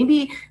sure.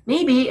 Maybe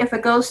if a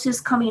ghost is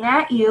coming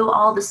at you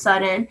all of a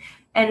sudden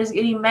and is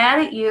getting mad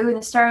at you and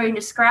is starting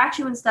to scratch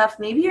you and stuff,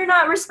 maybe you're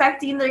not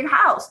respecting their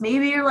house.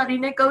 Maybe you're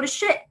letting it go to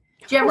shit.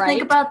 Did you ever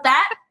think about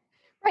that?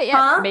 Right,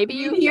 yeah. Huh? Maybe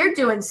you're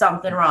doing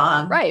something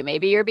wrong. Right,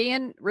 maybe you're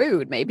being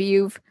rude. Maybe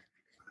you've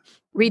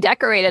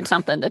redecorated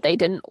something that they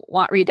didn't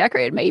want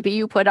redecorated. Maybe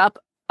you put up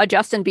a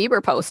Justin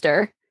Bieber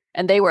poster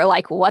and they were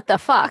like, what the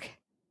fuck?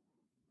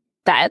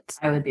 I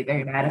would be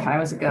very mad if I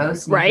was a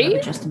ghost. Right?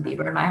 With Justin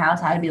Bieber in my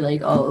house, I'd be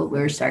like, oh,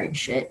 we're starting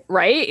shit.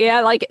 Right?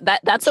 Yeah,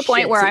 that's the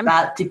point where I'm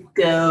about to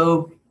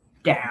go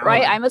down.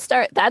 Right, I'm a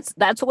start.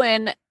 That's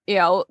when,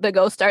 the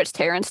ghost starts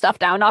tearing stuff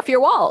down off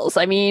your walls.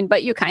 I mean,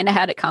 but you kind of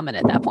had it coming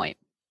at that point.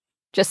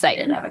 Just saying.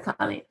 I didn't have it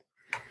coming.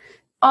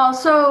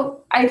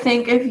 Also, I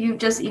think if you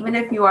just, even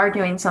if you are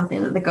doing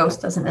something that the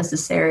ghost doesn't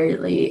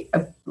necessarily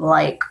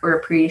like or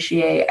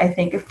appreciate, I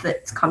think if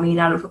it's coming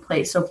out of a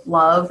place of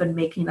love and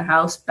making the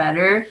house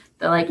better,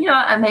 they're like,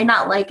 I may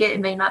not like it, it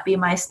may not be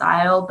my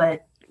style,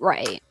 but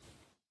Right.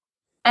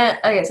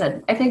 like I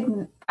said, I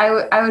think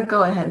I would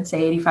go ahead and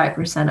say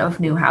 85% of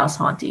new house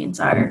hauntings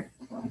are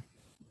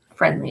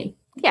friendly.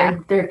 Yeah.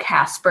 They're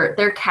Casper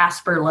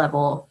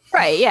level.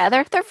 Right. Yeah.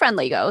 They're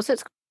friendly ghosts.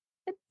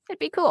 It'd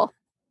be cool.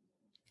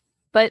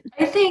 But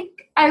I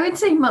think I would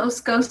say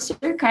most ghosts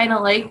are kind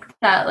of like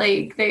that.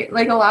 Like they,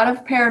 like a lot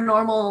of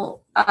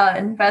paranormal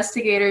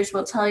investigators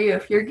will tell you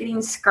if you're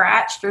getting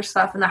scratched or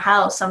stuff in the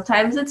house,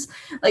 sometimes it's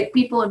like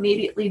people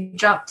immediately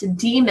jump to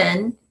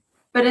demon,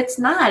 but it's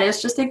not.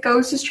 It's just a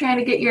ghost is trying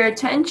to get your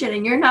attention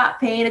and you're not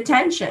paying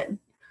attention.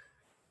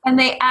 And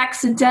they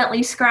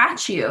accidentally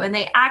scratch you and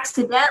they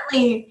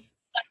accidentally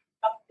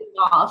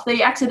off.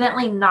 They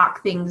accidentally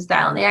knock things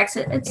down.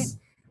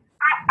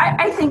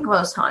 I think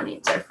most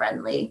hauntings are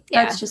friendly.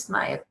 Yeah. That's just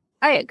my opinion.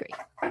 I agree.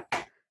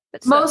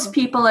 But Most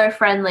people are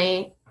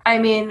friendly. I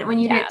mean, when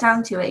you get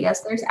down to it,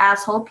 yes, there's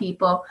asshole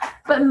people,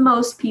 but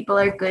most people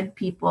are good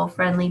people,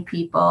 friendly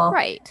people,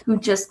 right, who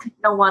just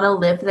don't want to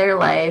live their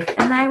life.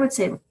 And I would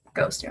say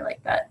ghosts are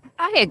like that.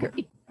 I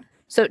agree.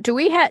 So,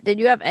 did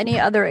you have any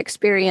other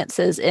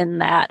experiences in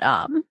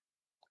that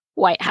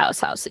White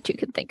House that you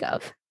can think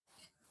of?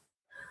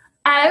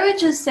 I would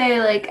just say,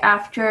 like,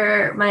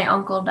 after my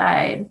uncle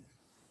died,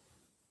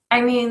 I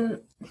mean,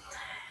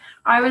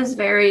 I was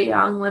very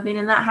young living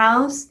in that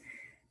house.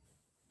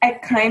 I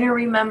kind of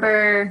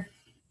remember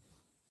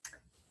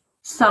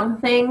some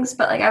things,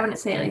 but like I wouldn't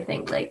say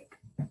anything like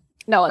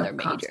no other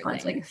major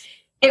things. Like,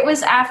 it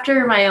was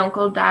after my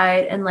uncle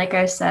died, and like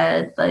I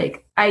said,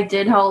 like I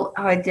did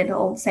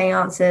hold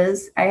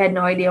seances. I had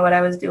no idea what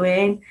I was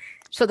doing.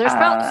 So there's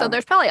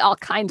probably all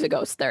kinds of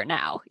ghosts there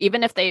now,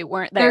 even if they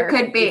weren't there. There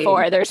could be.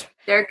 Before.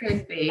 There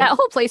could be. That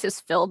whole place is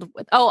filled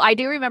with. Oh, I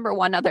do remember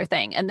one other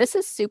thing, and this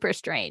is super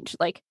strange.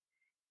 Like,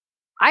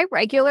 I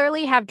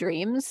regularly have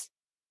dreams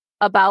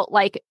about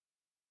like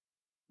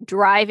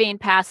driving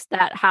past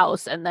that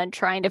house and then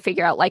trying to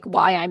figure out like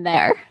why I'm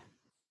there.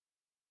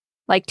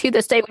 Like to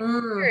this day, it's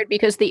weird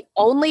because the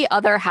only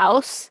other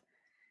house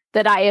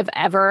that I have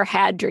ever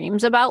had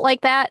dreams about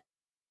like that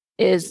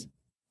is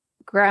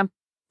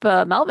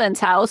Grandpa Melvin's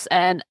house,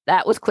 and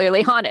that was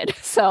clearly haunted.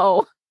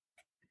 So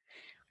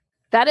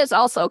that is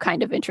also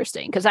kind of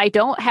interesting because I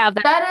don't have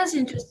that. That is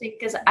interesting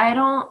because I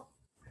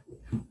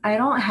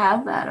don't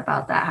have that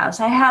about that house.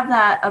 I have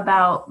that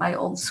about my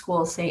old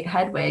school, St.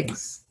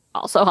 Hedwig's.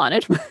 Also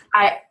haunted.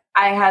 I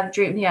have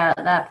dreams. Yeah,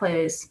 that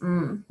place.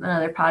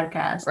 Another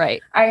podcast.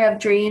 Right. I have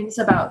dreams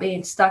about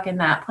being stuck in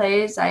that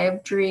place. I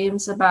have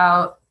dreams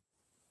about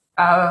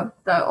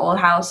the old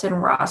house in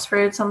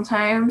Rossford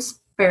sometimes.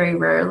 Very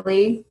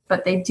rarely,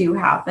 but they do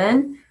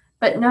happen.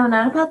 But no,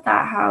 not about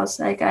that house.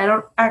 Like, I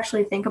don't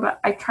actually think about.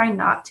 I try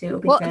not to.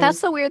 Because well, that's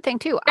the weird thing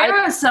too.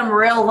 There was some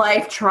real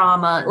life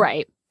trauma,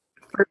 right,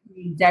 for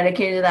being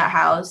dedicated to that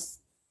house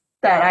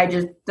that I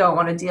just don't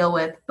want to deal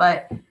with.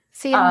 But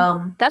see,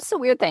 that's the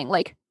weird thing.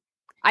 Like,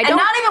 and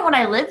not even when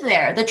I lived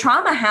there. The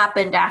trauma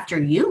happened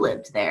after you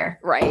lived there.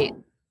 Right.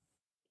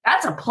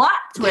 That's a plot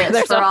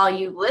twist for all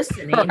you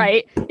listening.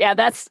 Right. Yeah,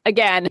 that's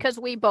again because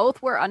we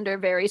both were under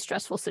very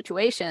stressful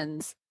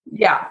situations.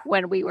 Yeah.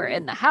 When we were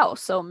in the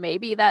house. So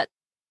maybe that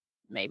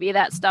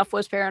stuff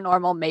was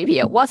paranormal, maybe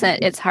it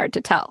wasn't. It's hard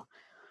to tell.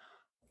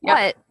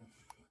 Yep.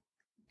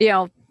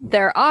 But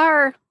there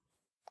are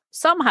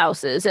some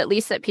houses, at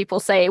least that people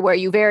say, where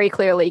you very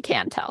clearly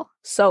can tell.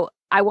 So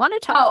I want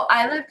to talk. Oh,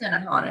 I lived in a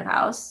haunted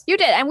house. You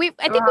did, and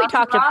I think we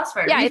talked about.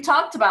 Yeah,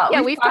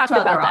 we've talked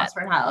about the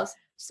Rossford house.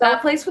 So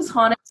that place was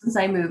haunted since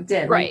I moved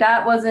in. Right. Like,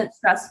 that wasn't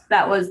stress.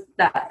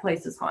 That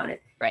place is haunted.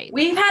 Right.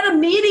 We've had a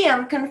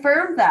medium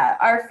confirm that.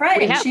 Our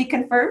friend, she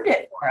confirmed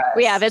it for us.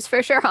 We have. It's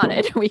for sure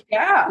haunted. We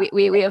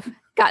have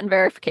gotten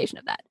verification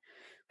of that.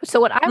 So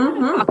what I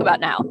want to talk about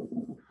now,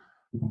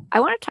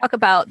 I want to talk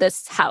about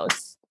this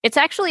house. It's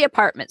actually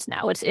apartments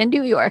now. It's in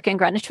New York in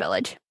Greenwich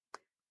Village.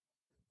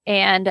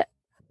 And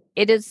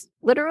it is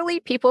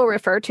literally, people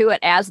refer to it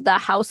as the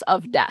House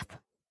of Death.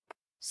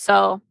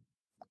 So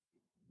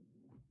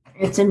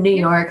it's in New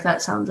York.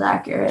 That sounds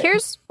accurate.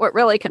 Here's what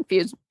really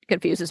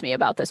confuses me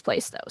about this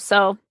place, though.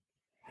 So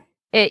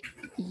it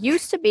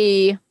used to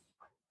be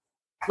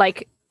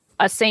like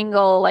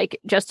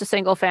just a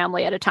single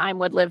family at a time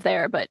would live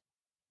there, but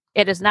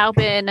it has now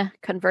been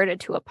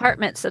converted to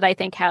apartments that I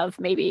think have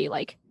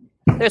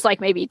there's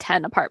maybe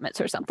 10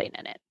 apartments or something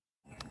in it.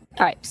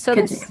 All right. So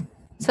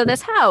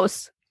this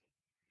house,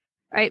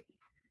 right?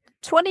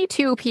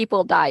 22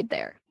 people died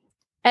there,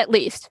 at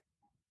least.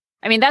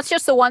 I mean, that's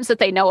just the ones that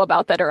they know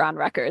about that are on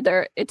record.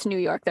 It's New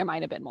York. There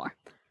might have been more.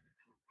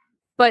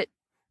 But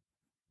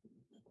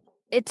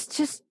it's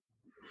just,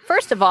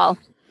 first of all,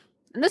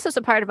 and this is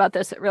a part about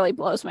this that really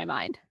blows my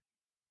mind.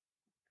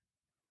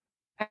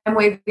 I'm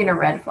waving a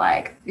red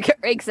flag.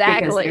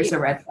 Exactly. Because there's a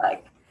red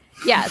flag.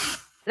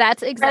 Yes,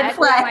 that's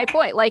exactly my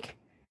point. Like,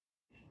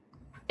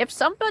 if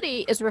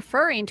somebody is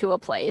referring to a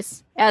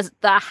place as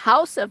the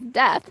House of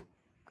Death,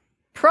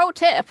 pro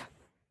tip,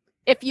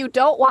 if you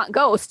don't want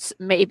ghosts,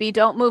 maybe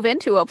don't move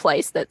into a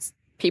place that's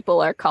people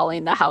are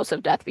calling the House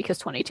of Death because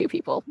 22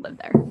 people live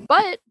there.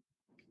 But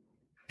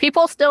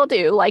people still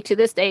do. Like to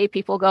this day,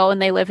 people go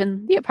and they live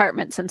in the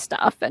apartments and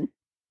stuff. And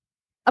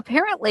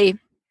apparently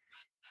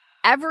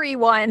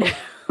everyone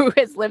who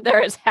has lived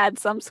there has had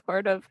some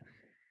sort of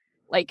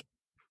like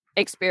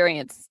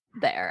experience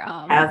there.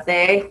 Have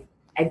they?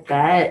 I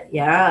bet.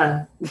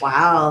 Yeah.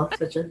 Wow.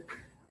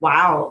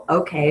 Wow.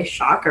 Okay.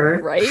 Shocker.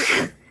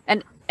 Right.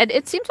 And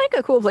it seems like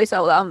a cool place.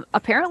 So,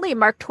 apparently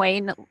Mark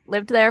Twain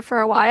lived there for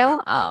a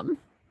while.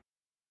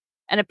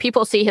 And if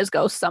people see his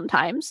ghost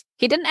sometimes.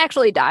 He didn't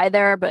actually die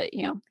there, but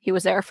he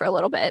was there for a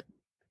little bit.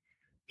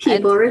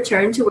 People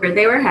return to where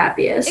they were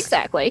happiest.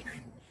 Exactly.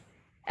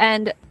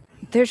 And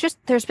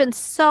there's been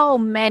so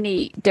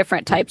many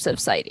different types of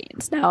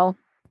sightings. Now,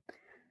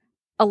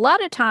 a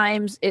lot of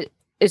times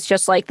it's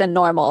just like the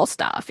normal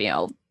stuff,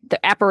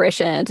 the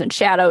apparitions and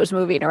shadows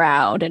moving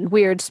around and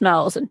weird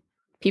smells and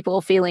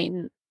people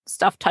feeling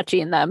stuff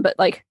touching them. But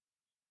like,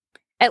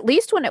 at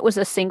least when it was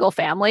a single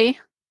family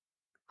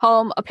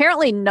home,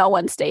 apparently no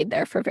one stayed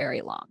there for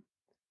very long.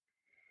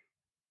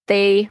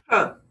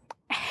 I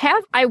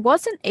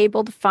wasn't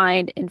able to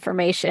find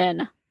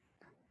information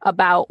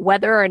about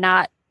whether or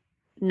not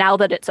now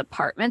that it's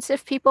apartments,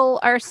 if people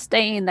are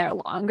staying there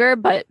longer,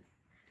 but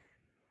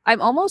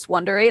I'm almost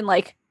wondering,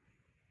 like,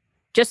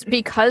 just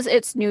because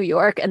it's New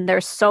York and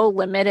they're so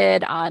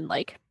limited on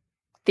like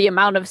the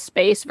amount of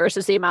space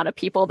versus the amount of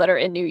people that are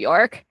in New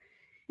York,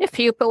 if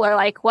people are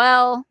like,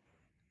 well,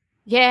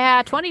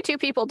 yeah, 22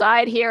 people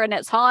died here and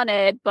it's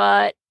haunted,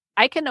 but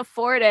I can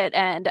afford it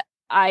and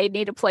I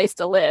need a place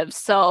to live.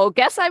 So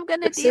guess I'm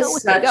going to deal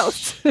with the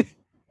ghosts.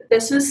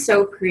 This is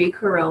so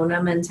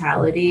pre-corona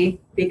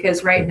mentality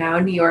because right now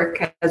New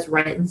York has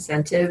rent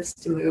incentives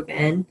to move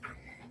in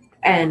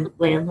and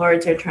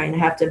landlords are trying to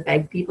have to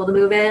beg people to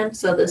move in.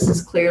 So this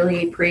is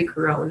clearly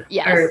pre-corona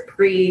or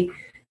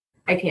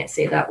I can't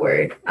say that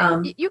word.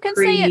 You can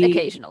say it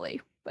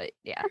occasionally, but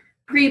yeah.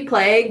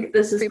 Pre-plague.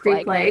 This is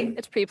pre-plague.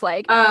 It's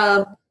pre-plague.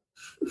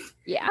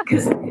 Yeah.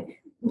 Because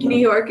New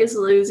York is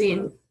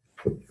losing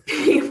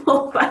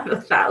people by the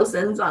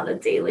thousands on a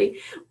daily.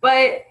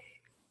 But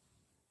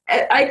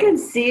I can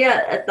see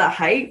it at the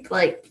hype.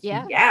 Like,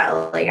 like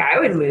I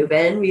would move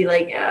in, be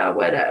like,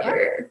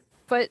 whatever. Yeah.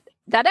 But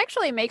that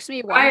actually makes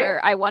me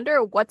wonder. I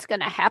wonder what's going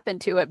to happen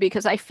to it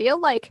because I feel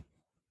like,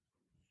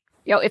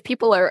 if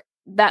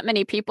that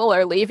many people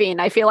are leaving,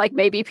 I feel like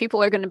maybe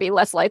people are going to be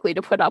less likely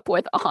to put up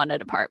with a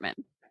haunted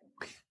apartment.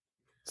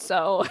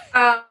 So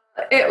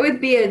it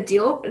would be a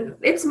deal.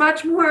 It's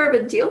much more of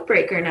a deal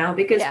breaker now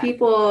because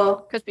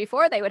because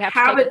before they would have to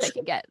take what they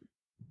could get.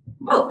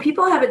 Well,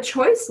 people have a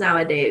choice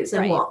nowadays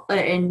in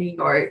New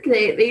York.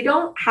 They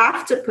don't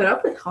have to put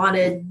up with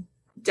haunted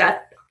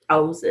death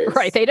houses.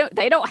 Right. They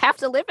don't have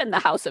to live in the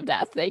House of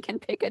Death. They can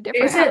pick a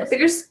different house.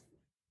 There's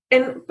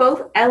in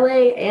both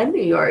LA and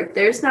New York,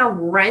 there's now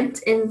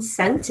rent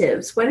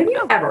incentives. When have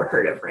you ever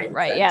heard of rent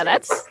incentives? Yeah,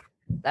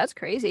 that's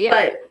crazy.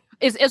 Yeah. But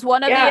is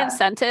one of the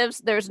incentives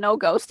there's no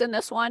ghost in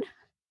this one?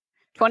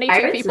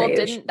 22 people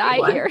didn't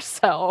die here,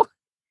 so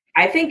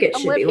I think it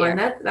should be one.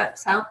 That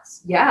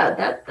sounds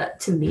that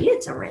to me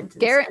it's a rent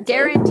incentive.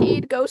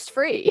 Guaranteed ghost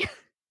free.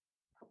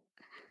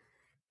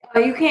 Oh,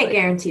 you can't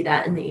guarantee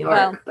that in New York.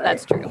 Well,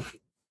 that's true.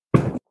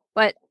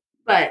 But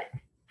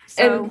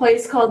in a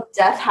place called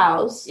Death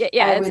House.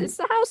 It's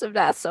the House of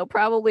Death, so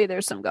probably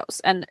there's some ghosts.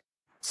 And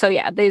so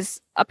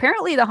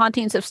apparently the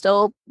hauntings have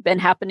still been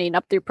happening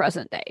up through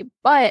present day.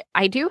 But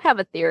I do have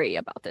a theory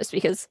about this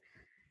because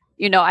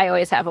I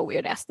always have a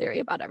weird ass theory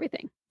about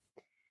everything.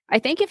 I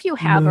think if you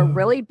have a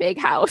really big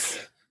house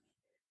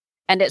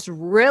and it's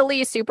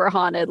really super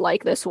haunted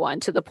like this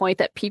one to the point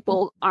that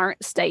people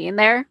aren't staying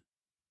there,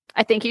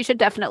 I think you should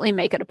definitely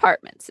make it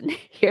apartments. And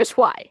here's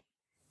why.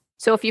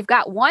 So if you've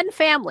got one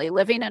family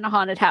living in a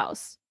haunted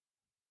house,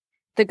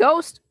 the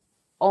ghost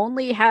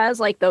only has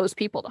like those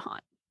people to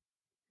haunt.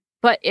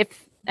 But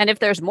if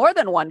there's more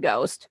than one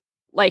ghost,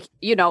 like,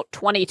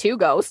 22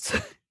 ghosts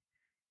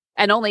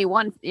and only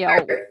one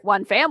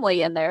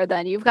family in there,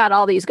 then you've got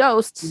all these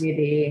ghosts.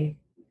 Maybe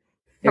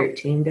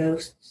 13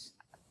 ghosts.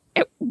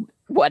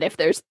 What if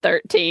there's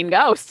 13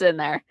 ghosts in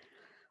there?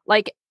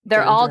 Like,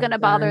 they're all going to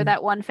bother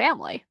that one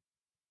family.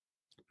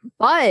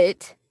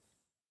 But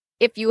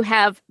if you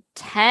have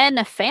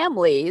 10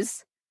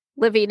 families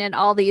living in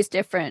all these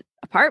different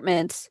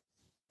apartments,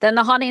 then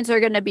the hauntings are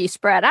going to be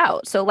spread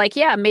out. So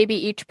maybe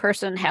each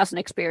person has an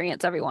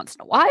experience every once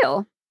in a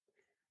while,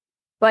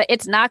 but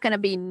it's not going to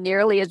be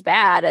nearly as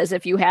bad as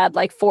if you had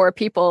 4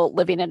 people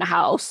living in a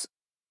house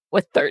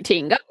with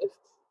 13 ghosts.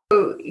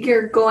 So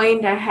you're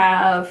going to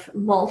have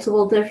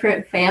multiple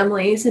different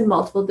families and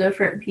multiple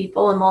different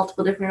people and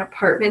multiple different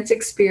apartments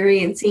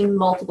experiencing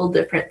multiple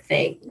different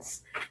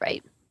things.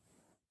 Right.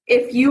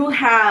 If you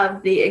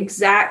have the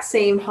exact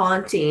same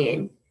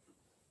haunting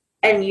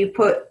and you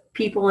put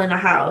people in a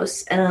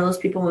house and then those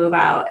people move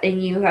out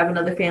and you have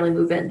another family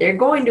move in, they're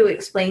going to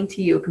explain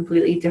to you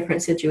completely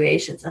different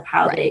situations of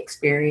how they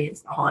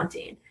experience the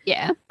haunting.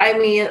 Yeah. I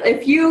mean,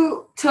 if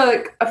you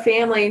took a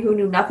family who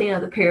knew nothing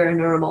of the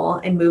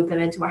paranormal and moved them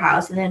into a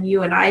house, and then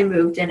you and I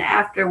moved in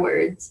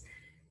afterwards,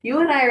 you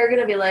and I are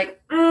going to be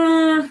like,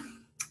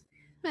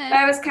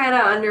 that was kind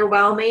of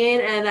underwhelming,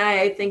 and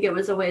I think it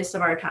was a waste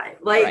of our time.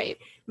 Like,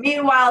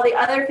 meanwhile, the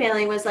other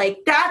family was like,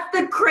 that's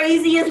the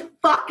craziest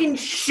fucking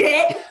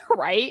shit.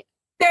 Right.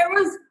 There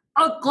was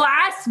a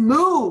glass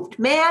moved,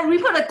 man.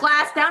 We put a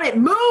glass down, it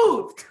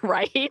moved.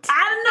 Right.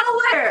 Out of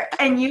nowhere.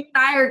 And you and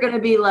I are going to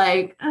be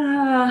like,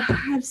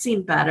 I've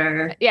seen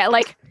better. Yeah,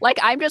 like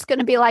I'm just going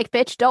to be like,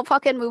 bitch, don't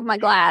fucking move my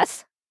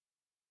glass.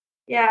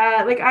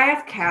 Yeah, like I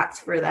have cats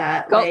for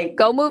that.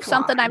 Go move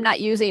something I'm not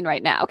using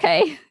right now,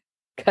 okay?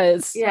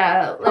 Because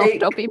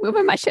don't be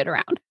moving my shit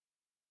around.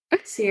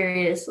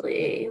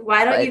 Seriously,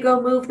 why don't you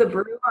go move the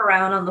broom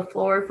around on the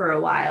floor for a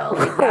while?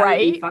 Like,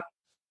 right?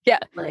 Yeah,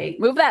 like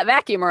move that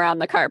vacuum around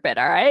the carpet.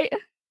 All right.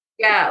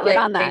 Yeah, get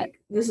on that. Like,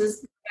 this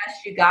is the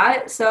best you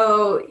got.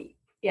 So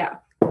yeah,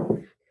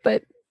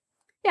 but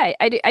yeah,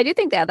 I do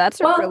think that's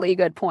a really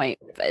good point.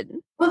 But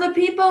the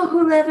people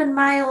who live in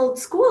my old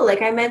school,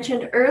 like I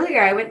mentioned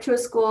earlier, I went to a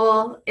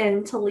school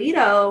in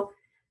Toledo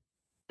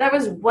that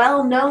was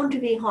well known to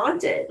be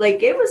haunted.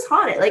 Like it was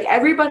haunted. Like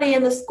everybody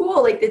in the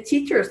school, like the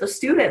teachers, the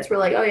students were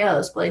like, oh yeah,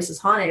 this place is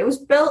haunted. It was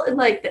built in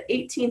like the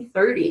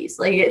 1830s.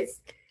 Like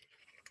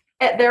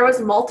there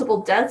was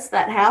multiple deaths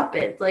that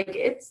happened. Like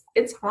it's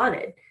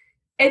haunted.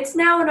 It's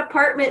now an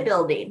apartment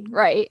building.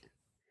 Right.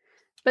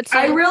 But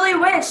I really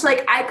wish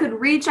like I could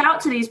reach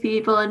out to these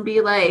people and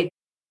be like,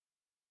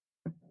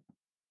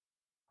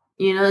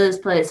 you know, this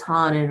place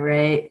haunted,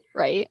 right?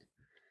 Right.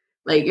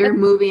 Like you're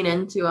moving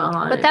into a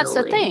haunted But that's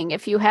building. the thing.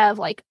 If you have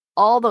like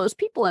all those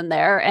people in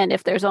there, and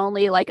if there's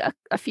only like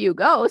a few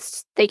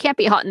ghosts, they can't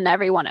be haunting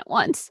everyone at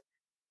once.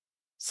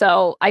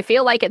 So I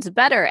feel like it's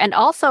better. And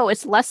also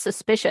it's less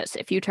suspicious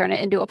if you turn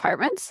it into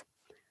apartments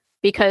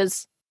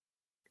because,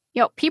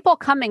 you know, people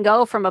come and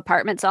go from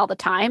apartments all the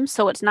time.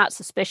 So it's not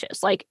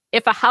suspicious. Like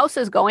if a house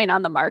is going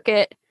on the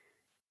market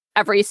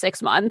every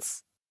 6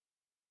 months,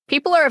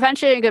 people are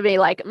eventually going to be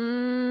like,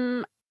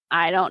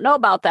 I don't know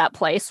about that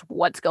place.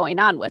 What's going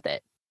on with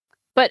it?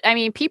 But I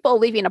mean, people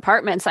leave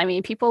apartments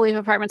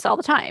all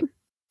the time.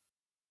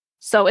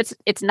 So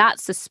it's not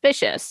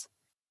suspicious.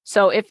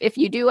 So if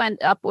you do end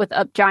up with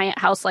a giant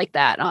house like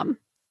that,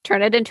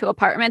 turn it into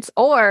apartments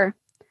or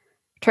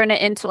turn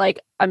it into like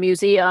a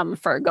museum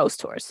for ghost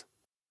tours.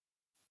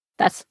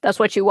 That's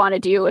what you want to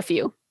do if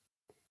you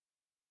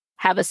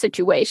have a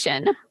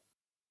situation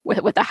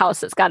with a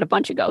house that's got a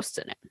bunch of ghosts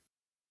in it.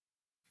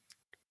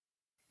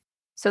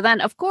 So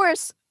then, of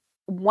course,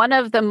 one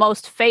of the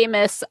most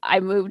famous I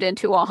moved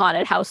into a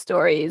haunted house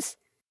stories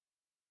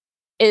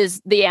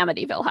is the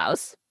Amityville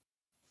house.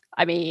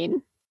 I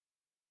mean,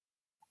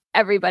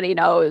 everybody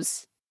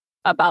knows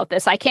about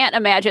this. I can't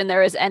imagine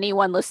there is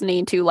anyone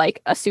listening to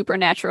like a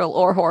supernatural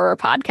or horror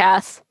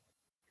podcast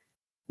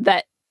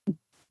that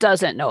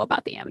doesn't know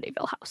about the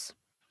Amityville house.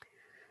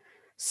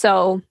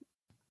 So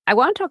I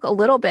want to talk a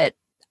little bit.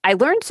 I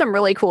learned some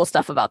really cool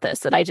stuff about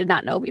this that I did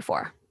not know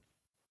before.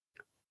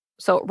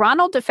 So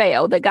Ronald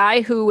DeFeo, the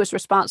guy who was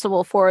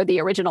responsible for the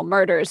original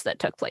murders that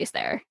took place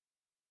there,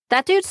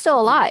 that dude's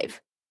still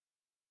alive.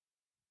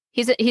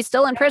 He's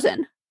still in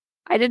prison.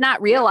 I did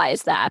not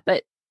realize that,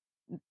 but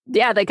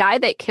yeah, the guy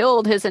that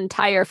killed his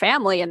entire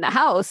family in the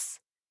house,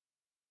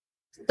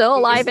 still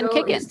alive and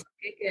kicking.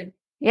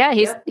 Yeah,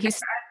 he's.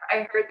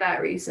 I heard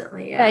that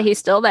recently. Yeah, he's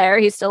still there.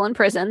 He's still in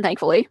prison,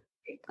 thankfully.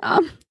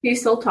 He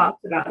still talks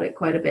about it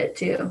quite a bit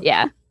too.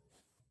 Yeah,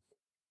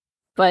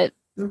 but.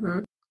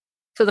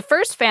 So the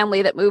first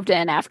family that moved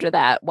in after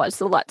that was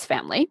the Lutz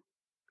family.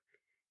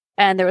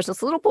 And there was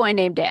this little boy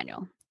named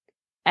Daniel.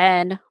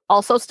 And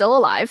also still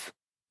alive.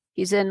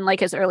 He's in like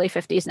his early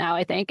 50s now,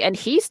 I think. And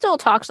he still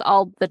talks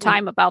all the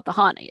time about the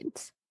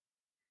hauntings.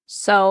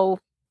 So,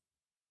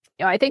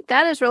 you know, I think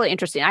that is really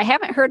interesting. I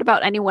haven't heard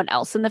about anyone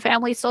else in the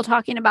family still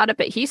talking about it,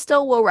 but he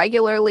still will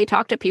regularly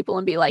talk to people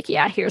and be like,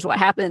 yeah, here's what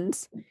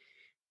happens.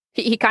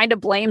 He kind of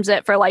blames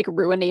it for like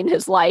ruining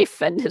his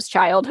life and his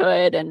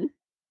childhood and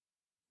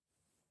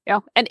you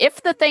know, and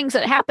if the things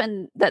that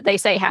happen that they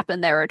say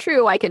happen there are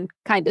true, I can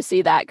kind of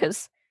see that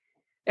because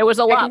it was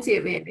a lot. I can see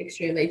it being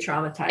extremely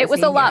traumatizing. It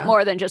was a lot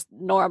more than just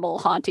normal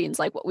hauntings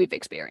like what we've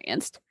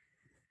experienced.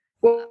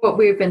 What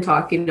we've been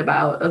talking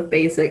about of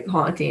basic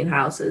haunting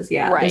houses.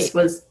 Yeah, right. This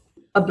was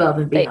above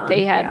and beyond.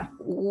 They had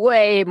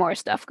way more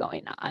stuff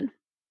going on.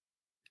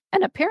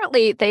 And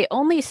apparently they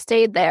only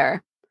stayed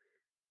there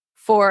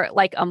for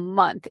like a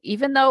month,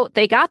 even though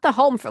they got the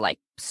home for like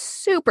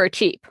super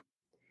cheap.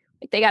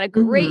 They got a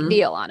great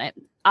deal on it,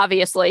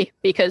 obviously,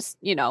 because,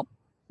 you know,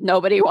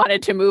 nobody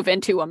wanted to move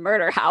into a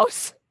murder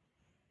house.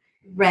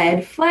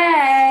 Red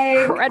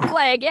flag. Red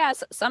flag,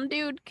 yes. Some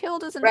dude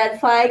killed his red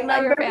flag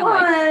number family.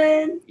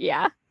 1.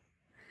 Yeah.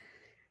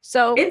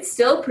 So It's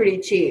still pretty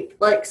cheap.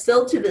 Like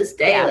still to this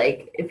day, Yeah.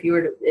 like if you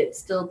were to, it's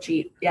still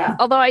cheap. Yeah.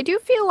 although I do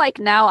feel like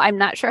now I'm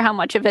not sure how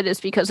much of it is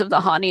because of the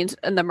hauntings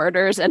and the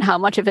murders and how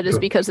much of it is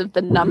because of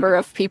the number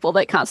of people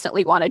that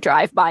constantly want to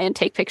drive by and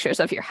take pictures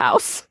of your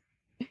house.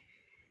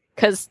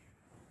 Because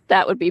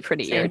that would be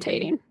pretty Same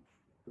irritating.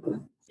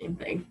 Same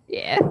thing.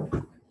 Yeah.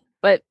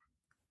 But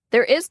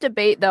there is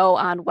debate, though,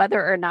 on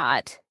whether or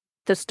not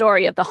the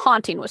story of the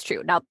haunting was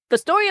true. Now, the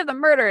story of the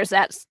murders,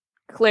 that's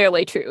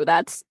clearly true.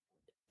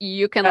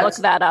 You can look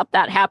that up.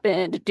 That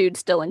happened. Dude's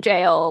still in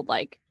jail.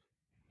 Like,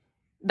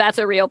 that's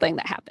a real thing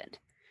that happened.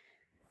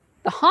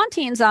 The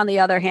hauntings, on the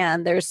other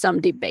hand, there's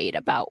some debate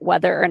about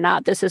whether or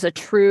not this is a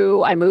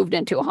true I moved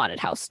into a haunted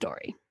house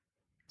story.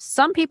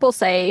 Some people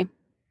say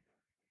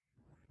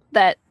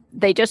that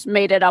they just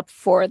made it up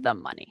for the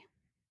money,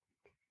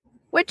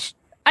 which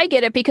I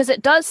get it because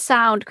it does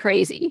sound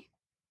crazy.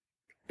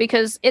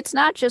 Because it's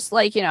not just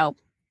like,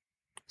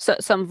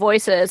 some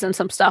voices and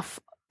some stuff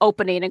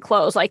opening and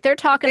close. Like they're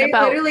talking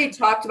about. They literally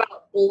talked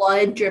about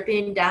blood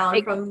dripping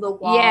down from the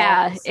walls.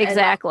 Yeah,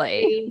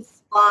 exactly. And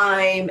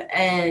slime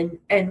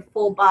and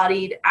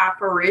full-bodied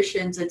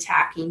apparitions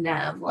attacking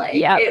them. Like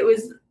it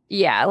was.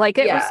 Yeah, like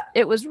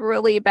it was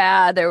really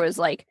bad. There was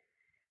like,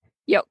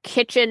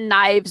 kitchen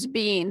knives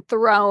being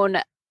thrown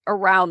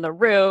around the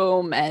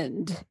room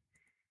and.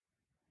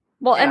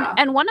 Well,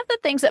 and one of the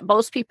things that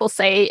most people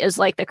say is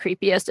like the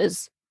creepiest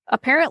is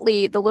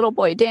apparently the little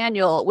boy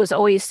Daniel was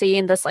always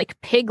seeing this like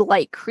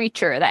pig-like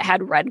creature that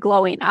had red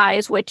glowing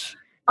eyes, which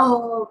pig.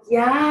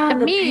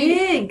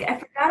 I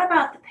forgot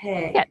about the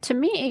pig. Yeah, to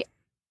me,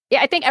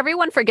 I think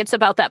everyone forgets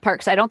about that part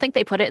because I don't think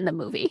they put it in the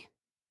movie.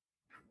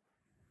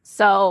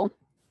 So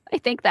I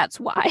think that's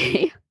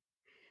why.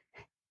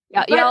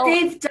 But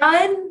they've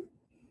done.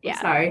 Yeah.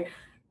 Sorry.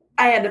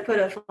 I had to put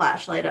a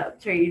flashlight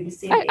up for you to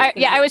see.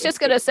 I was just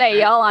going to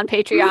say, y'all on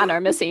Patreon are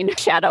missing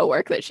shadow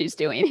work that she's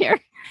doing here.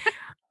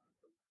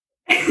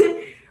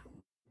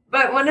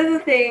 But one of the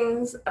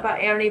things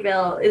about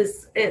Amityville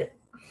is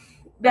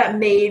that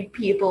made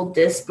people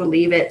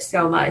disbelieve it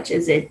so much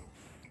is it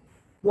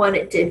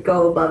did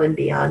go above and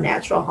beyond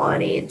natural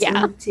hauntings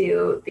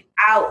into the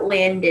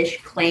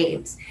outlandish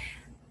claims.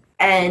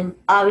 And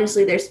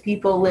obviously there's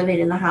people living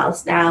in the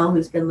house now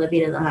who's been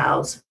living in the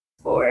house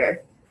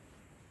for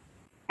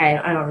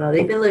I don't know.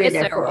 They've been living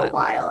there for a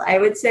while. I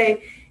would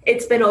say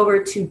it's been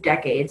over 2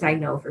 decades. I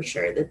know for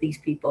sure that these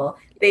people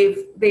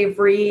they've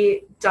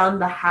redone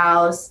the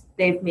house.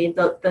 They've made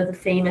the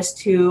famous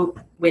 2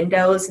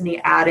 windows in the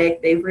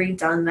attic. They've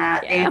redone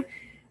that. Yeah. They've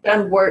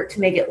done work to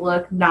make it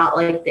look not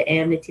like the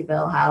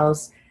Amityville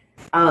house.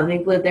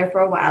 They've lived there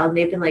for a while, and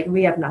they've been like,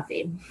 we have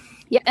nothing.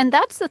 Yeah, and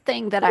that's the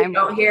thing that I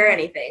don't hear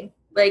anything.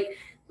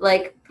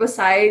 Like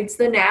besides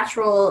the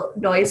natural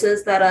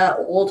noises that a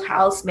old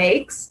house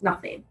makes,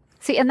 nothing.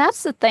 See, and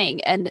that's the thing.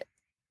 And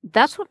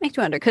that's what makes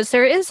me wonder, because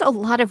there is a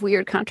lot of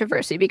weird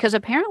controversy because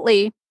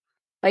apparently,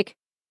 like,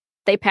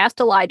 they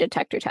passed a lie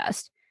detector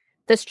test.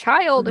 This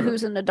child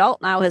who's an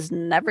adult now has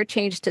never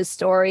changed his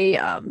story.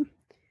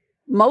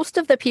 Most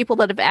of the people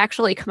that have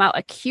actually come out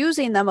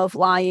accusing them of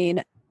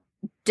lying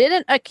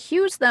didn't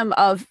accuse them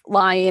of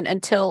lying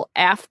until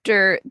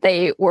after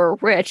they were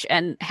rich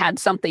and had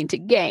something to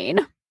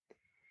gain.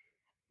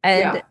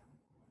 And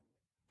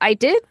I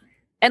did.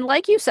 And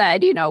like you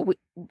said,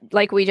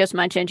 like we just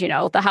mentioned,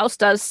 the house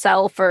does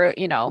sell for,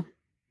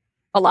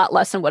 a lot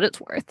less than what it's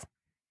worth.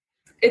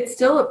 It's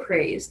still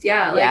appraised.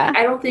 Yeah.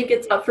 I don't think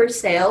it's up for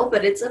sale,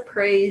 but it's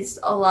appraised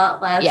a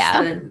lot less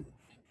than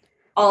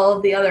all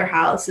of the other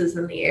houses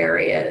in the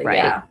area. Right.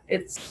 Yeah.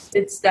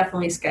 It's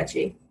definitely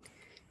sketchy.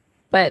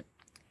 But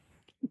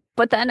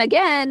then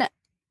again,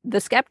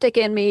 the skeptic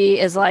in me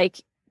is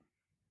like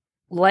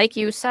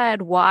you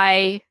said,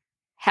 why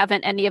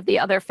haven't any of the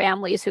other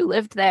families who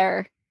lived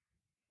there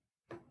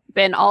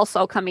been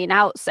also coming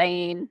out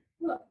saying,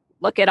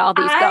 look at all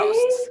these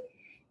ghosts?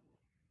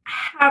 I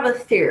have a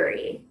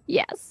theory.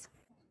 Yes.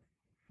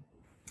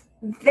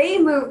 They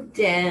moved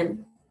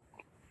in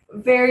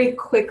very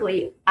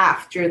quickly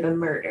after the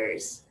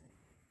murders.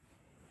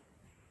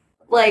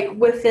 Like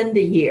within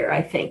the year,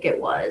 I think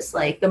it was.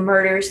 Like the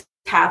murders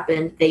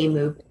happened, they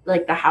moved,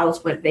 like the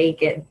house went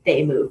vacant,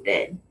 they moved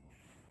in.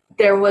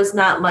 There was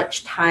not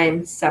much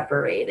time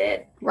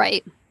separated.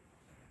 Right.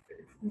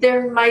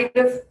 There might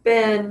have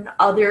been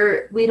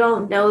we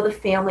don't know the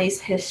family's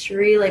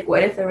history. Like,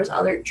 what if there was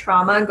other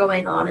trauma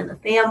going on in the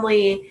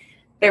family?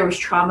 There was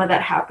trauma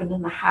that happened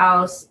in the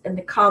house, and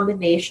the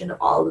combination of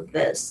all of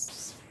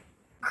this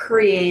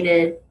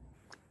created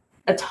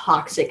a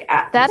toxic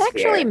atmosphere. That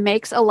actually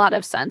makes a lot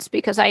of sense,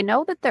 because I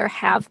know that there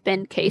have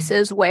been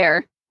cases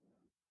where,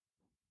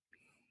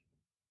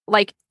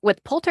 like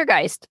with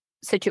poltergeist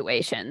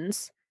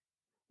situations,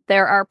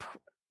 there are,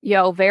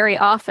 very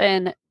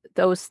often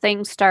those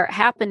things start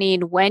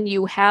happening when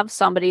you have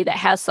somebody that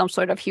has some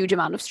sort of huge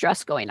amount of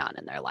stress going on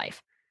in their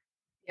life.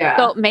 Yeah.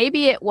 So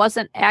maybe it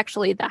wasn't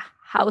actually the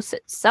house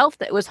itself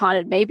that was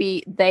haunted.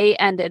 Maybe they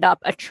ended up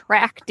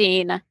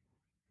attracting,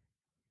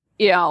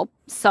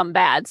 some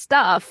bad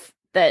stuff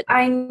that.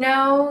 I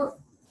know.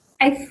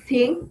 I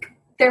think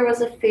there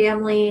was a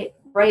family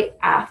right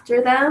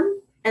after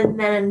them, and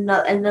then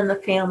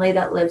the family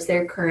that lives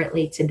there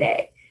currently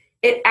today.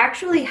 It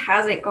actually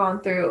hasn't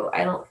gone through,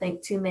 I don't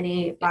think, too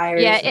many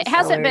buyers. Yeah, it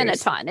hasn't been a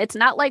sellers. ton. It's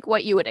not like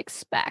what you would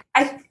expect.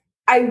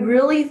 I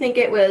really think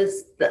it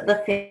was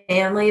the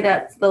family,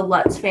 that's the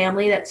Lutz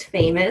family, that's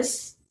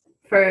famous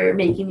for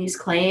making these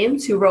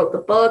claims, who wrote the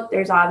book.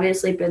 There's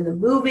obviously been the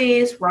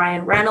movies,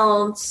 Ryan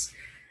Reynolds.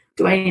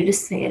 Do I need to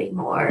say any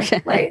more?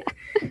 Like,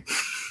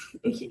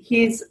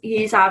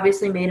 he's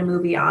obviously made a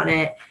movie on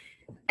it.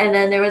 And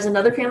then there was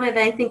another family, and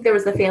I think there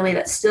was the family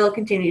that still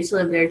continues to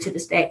live there to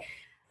this day.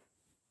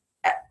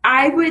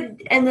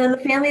 And then the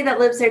family that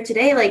lives there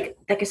today, like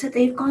I said,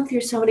 they've gone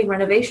through so many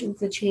renovations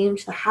to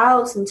change the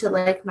house and to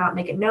like not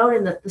make it known.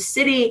 And the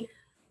city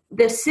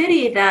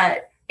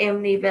that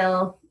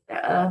Amityville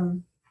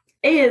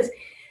is,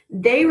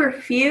 they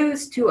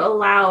refuse to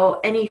allow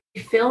any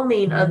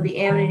filming of the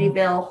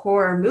Amityville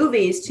horror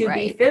movies to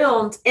be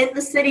filmed in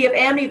the city of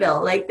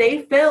Amityville. Like,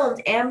 they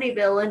filmed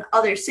Amityville in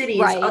other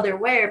cities,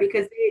 otherwhere,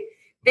 because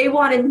they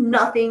wanted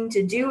nothing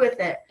to do with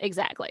it.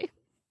 Exactly.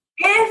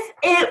 If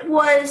it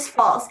was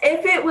false,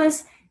 if it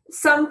was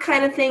some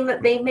kind of thing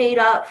that they made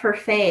up for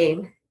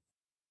fame,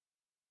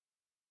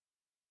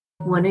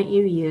 wouldn't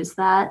you use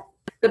that?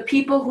 The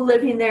people who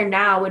live in there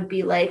now would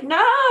be like,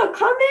 no,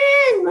 come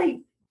in, like,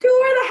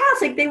 tour the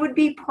house. Like, they would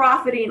be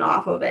profiting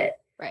off of it.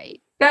 Right.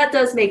 That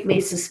does make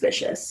me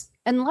suspicious.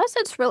 Unless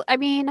it's real. I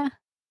mean,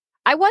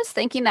 I was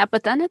thinking that,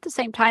 but then at the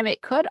same time,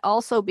 it could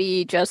also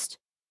be just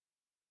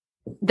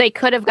they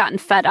could have gotten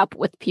fed up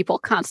with people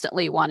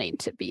constantly wanting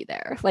to be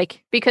there.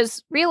 Like,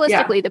 because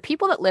realistically, the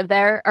people that live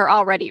there are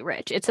already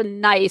rich. It's a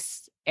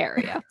nice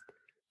area.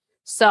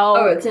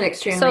 So, it's an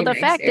extremely so the nice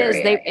fact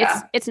area,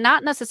 is, it's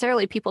not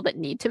necessarily people that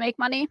need to make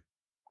money.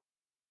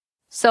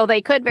 So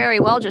they could very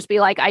well just be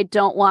like, I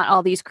don't want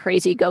all these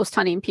crazy ghost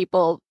hunting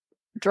people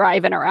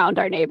driving around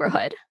our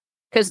neighborhood,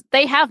 because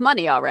they have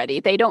money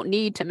already. They don't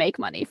need to make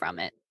money from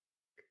it.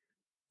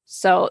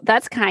 So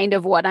that's kind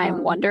of what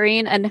I'm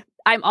wondering. And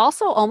I'm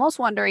also almost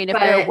wondering if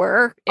there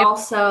were.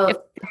 There's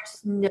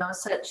no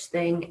such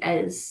thing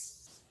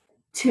as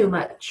too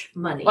much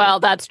money. Well,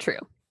 that's true.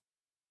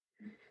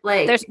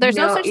 Like, there's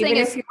no such thing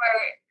as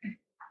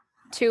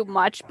too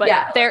much, but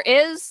there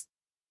is.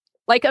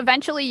 Like,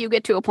 eventually you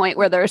get to a point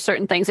where there are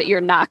certain things that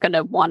you're not going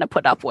to want to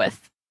put up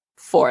with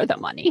for the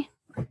money.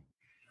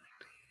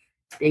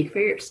 Speak for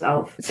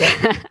yourself.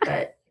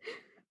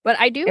 But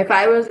I do. If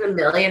I was a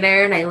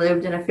millionaire and I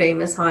lived in a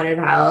famous haunted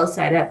house,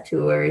 I'd have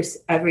tours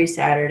every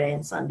Saturday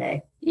and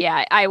Sunday.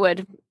 Yeah, I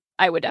would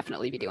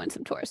definitely be doing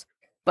some tours.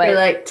 But they're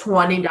like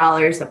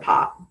 $20 a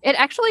pop. It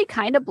actually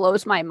kind of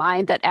blows my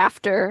mind that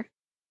after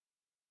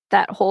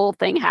that whole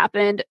thing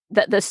happened,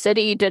 that the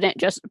city didn't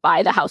just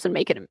buy the house and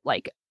make it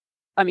like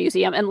a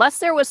museum, unless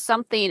there was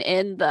something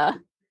in the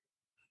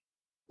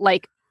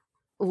like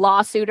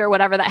lawsuit or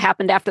whatever that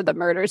happened after the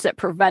murders that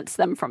prevents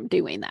them from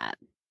doing that.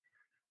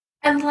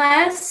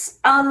 Unless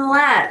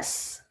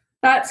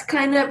that's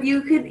kind of,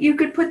 you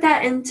could put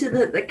that into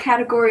the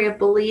category of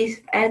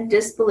belief and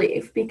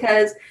disbelief,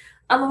 because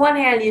on the one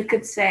hand you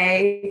could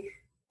say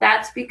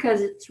that's because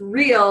it's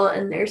real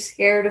and they're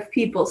scared of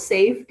people's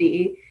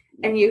safety,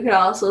 and you could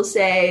also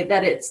say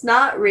that it's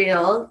not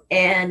real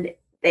and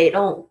they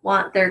don't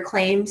want their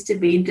claims to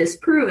be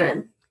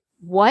disproven.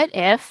 What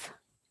if,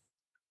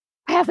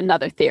 I have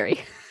another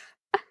theory.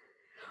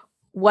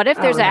 What if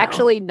there's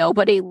actually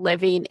nobody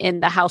living in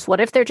the house? What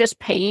if they're just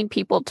paying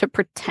people to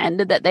pretend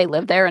that they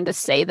live there and to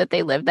say that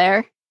they live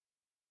there?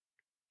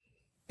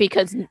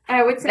 Because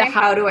I would say,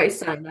 how do I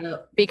sign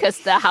up? Because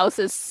the house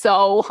is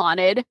so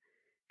haunted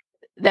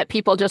that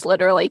people just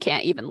literally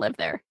can't even live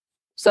there.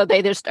 So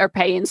they just are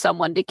paying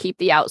someone to keep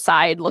the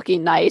outside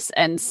looking nice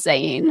and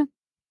saying,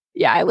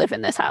 yeah, I live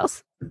in this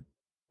house.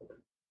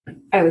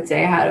 I would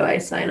say, how do I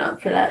sign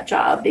up for that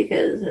job?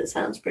 Because it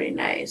sounds pretty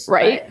nice.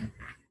 Right. But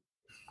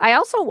I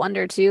also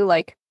wonder too,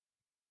 like,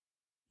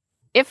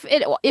 if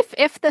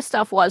the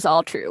stuff was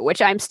all true,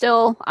 which I'm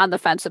still on the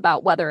fence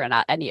about whether or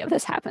not any of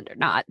this happened or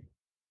not.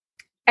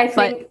 I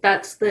think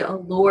that's the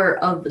allure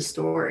of the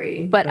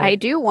story. But I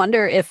do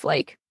wonder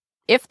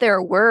if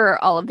there were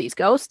all of these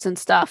ghosts and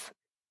stuff,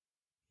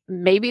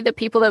 maybe the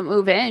people that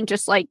move in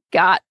just like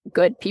got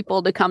good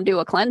people to come do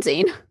a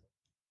cleansing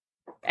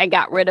and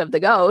got rid of the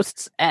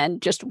ghosts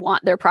and just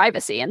want their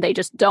privacy and they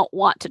just don't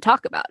want to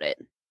talk about it.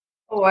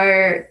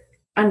 Or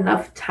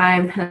enough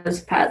time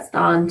has passed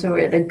on to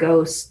where the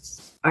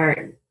ghosts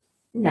aren't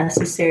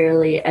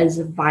necessarily as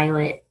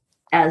violent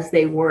as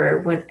they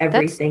were when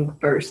everything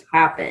first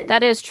happened.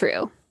 That is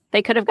true.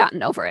 They could have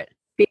gotten over it.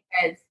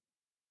 Because,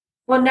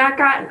 well, not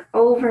gotten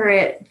over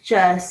it,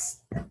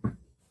 just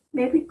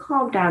maybe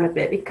calm down a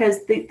bit,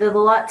 because the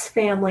Lutz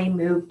family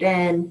moved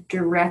in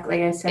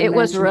directly. It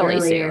was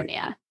really soon,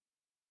 yeah.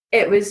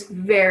 It was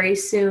very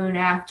soon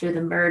after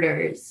the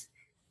murders.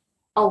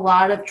 A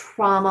lot of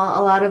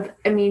trauma,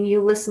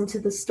 you listen to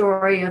the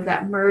story of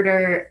that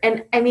murder,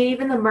 and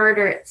even the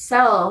murder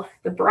itself,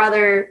 the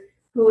brother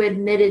who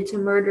admitted to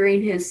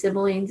murdering his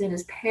siblings and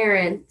his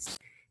parents,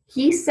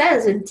 he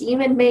says a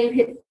demon made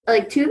him,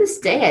 like, to this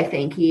day, I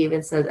think he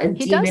even says a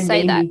He does demon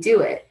say made that. me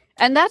do it.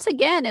 And that's,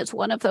 again, it's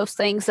one of those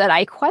things that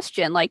I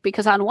question, like,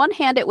 because on one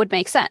hand, it would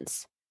make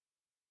sense.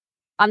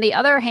 On the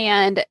other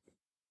hand,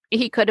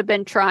 he could have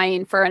been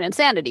trying for an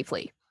insanity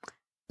plea.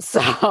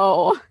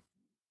 So.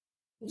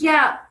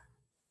 Yeah,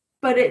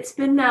 but it's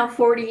been now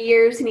 40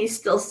 years and he's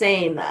still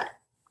saying that.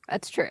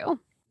 That's true.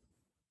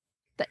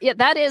 Yeah,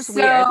 that is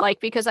weird. Like,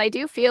 because I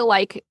do feel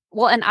like,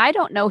 well, and I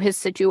don't know his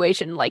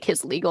situation, like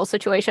his legal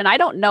situation. I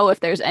don't know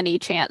if there's any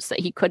chance that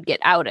he could get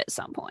out at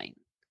some point.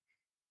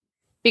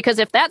 Because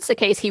if that's the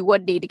case, he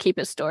would need to keep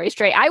his story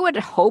straight. I would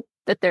hope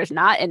that there's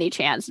not any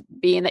chance,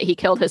 being that he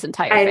killed his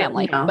entire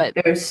family. But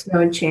there's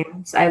no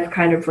chance. I've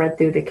kind of read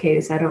through the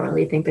case. I don't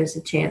really think there's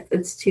a chance.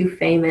 It's too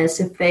famous.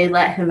 If they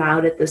let him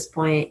out at this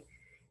point,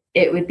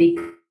 it would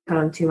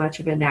become too much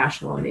of a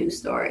national news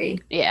story.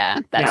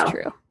 Yeah, that's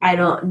true. I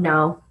don't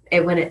know.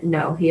 It wouldn't.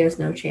 No, he has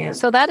no chance.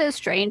 So that is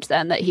strange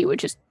then that he would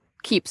just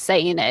keep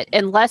saying it,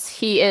 unless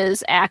he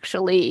is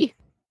actually,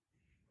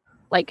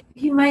 like,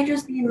 he might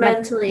just be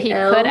mentally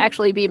ill. He could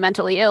actually be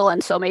mentally ill,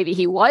 and so maybe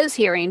he was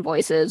hearing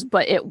voices,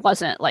 but it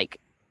wasn't like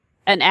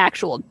an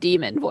actual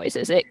demon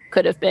voices. It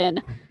could have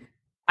been,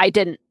 I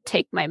didn't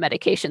take my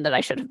medication that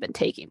I should have been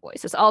taking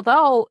voices.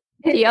 Although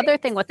the other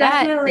thing with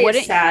that,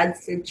 a sad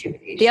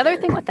situation. The other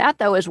thing with that,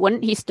 though, is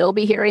wouldn't he still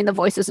be hearing the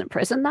voices in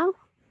prison, though?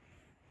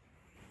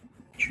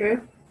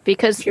 True.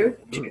 Because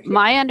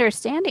my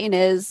understanding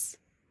is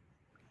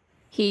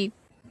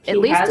at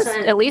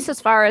least as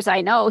far as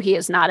I know, he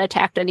has not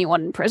attacked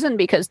anyone in prison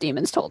because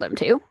demons told him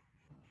to.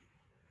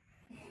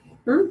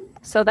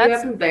 So that's you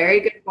have a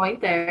very good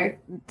point there.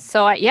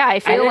 So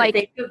I feel like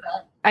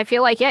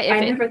I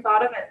never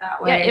thought of it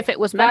that way. Yeah, if it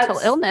was mental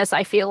illness,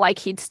 I feel like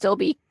he'd still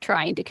be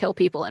trying to kill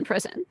people in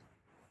prison.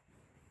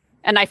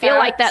 And I feel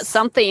like that's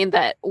something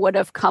that would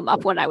have come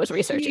up when I was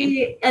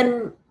researching.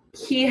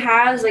 He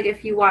has, like,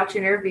 if you watch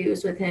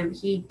interviews with him,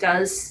 he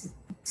does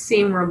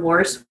seem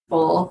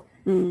remorseful.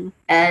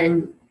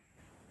 And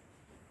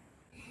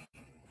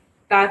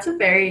that's a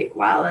very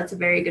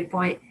good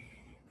point.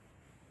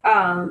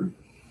 I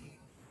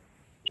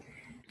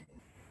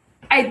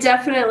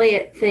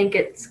definitely think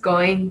it's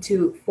going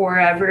to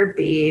forever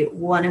be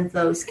one of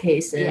those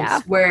cases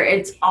where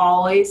it's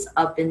always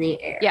up in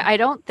the air. Yeah, I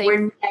don't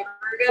think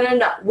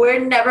we're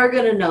never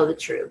gonna know the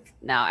truth.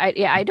 No,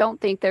 I don't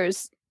think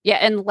there's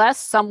unless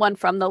someone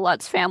from the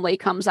Lutz family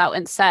comes out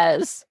and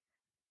says,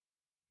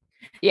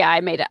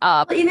 I made it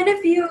up. Even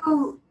if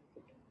you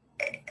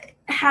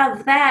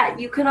have that,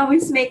 you can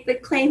always make the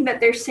claim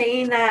that they're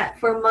saying that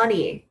for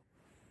money.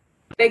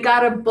 They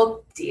got a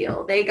book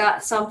deal. They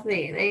got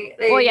something.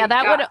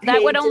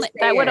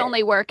 That would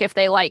only work if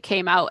they, like,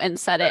 came out and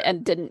said it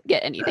and didn't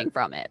get anything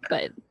from it.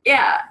 But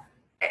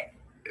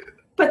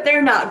but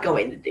they're not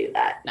going to do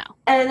that. No.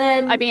 And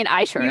then I mean,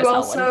 I sure you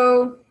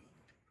also.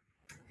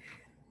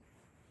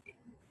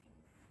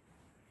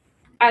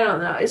 I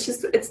don't know.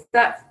 It's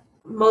that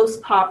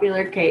most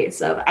popular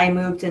case of I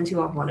moved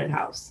into a haunted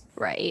house.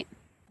 Right.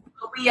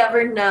 Will we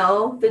ever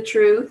know the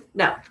truth?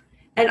 No.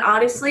 And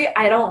honestly,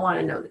 I don't want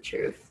to know the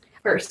truth.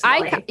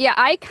 Personally.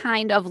 I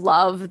kind of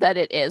love that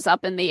it is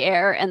up in the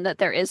air and that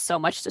there is so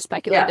much to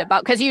speculate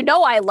about. Because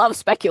I love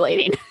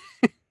speculating.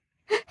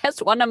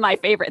 That's one of my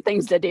favorite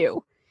things to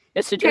do.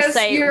 Is to just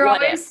say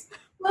what if.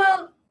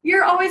 Well,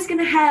 you're always going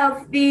to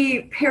have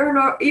the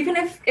paranormal, even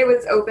if it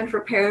was open for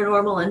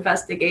paranormal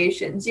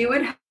investigations, you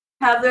would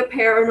have the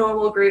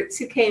paranormal groups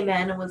who came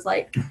in and was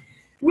like,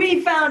 we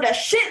found a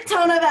shit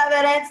ton of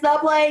evidence. The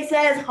place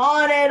is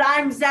haunted.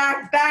 I'm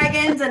Zach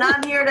Baggins, and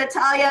I'm here to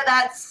tell you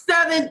that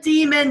 7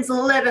 demons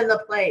live in the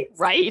place.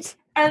 Right.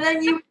 And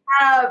then you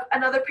have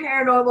another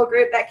paranormal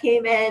group that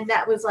came in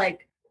that was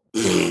like,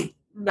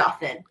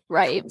 nothing.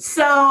 Right.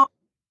 So,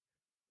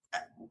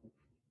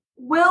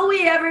 will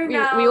we ever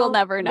know? We will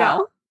never know.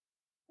 No.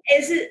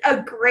 Is it a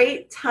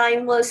great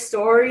timeless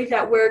story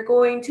that we're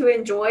going to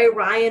enjoy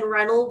Ryan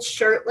Reynolds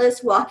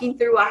shirtless walking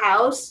through a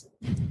house?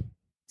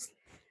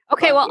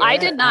 Okay, well, I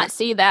did not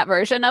see that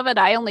version of it.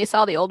 I only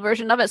saw the old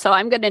version of it, so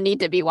I'm going to need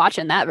to be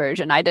watching that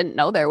version. I didn't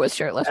know there was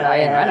shirtless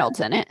Ryan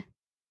Reynolds in it.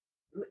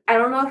 I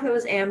don't know if it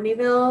was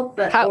Amityville,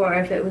 or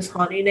if it was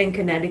Haunted in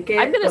Connecticut.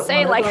 I'm going to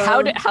say, like,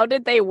 how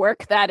did they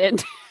work that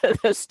into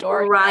the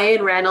story?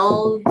 Ryan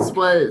Reynolds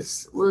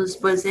was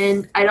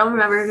in, I don't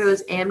remember if it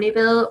was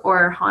Amityville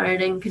or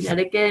Haunted in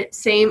Connecticut.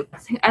 Same,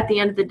 at the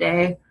end of the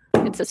day.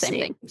 It's the same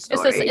thing. It's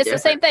the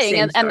same thing,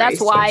 and that's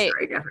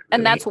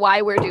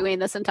why we're doing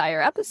this entire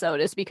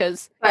episode is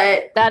because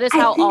that is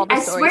how all the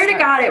stories. I swear to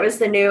God, it was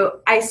the new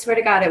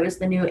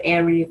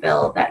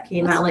Amityville that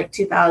came out like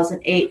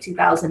 2008,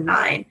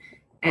 2009,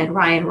 and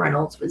Ryan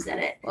Reynolds was in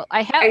it. Well,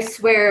 I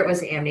swear it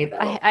was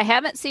Amityville. I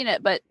haven't seen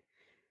it, but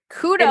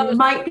kudos. It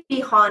might be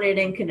Haunted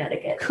in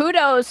Connecticut.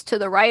 Kudos to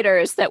the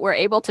writers that were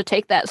able to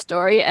take that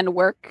story and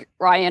work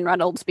Ryan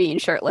Reynolds being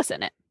shirtless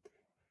in it.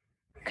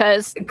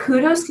 Because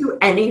kudos to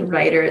any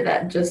writer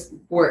that just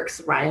works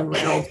Ryan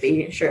Reynolds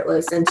being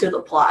shirtless into the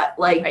plot.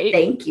 Like,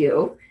 Thank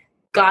you.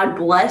 God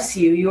bless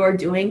you. You are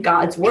doing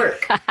God's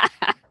work.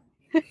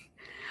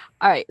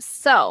 All right.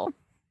 So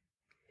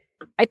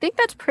I think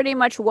that's pretty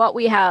much what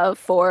we have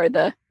for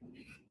the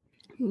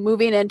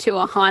moving into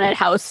a haunted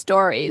house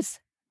stories.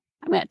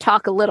 I'm going to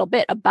talk a little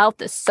bit about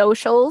the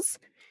socials.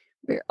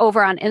 We're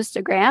over on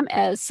Instagram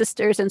as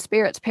Sisters and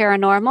Spirits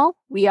Paranormal.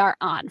 We are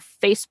on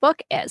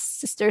Facebook as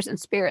Sisters and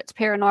Spirits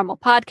Paranormal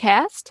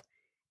Podcast.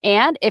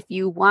 And if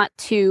you want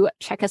to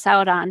check us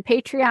out on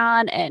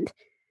Patreon and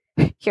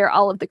hear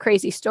all of the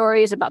crazy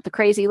stories about the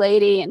crazy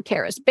lady and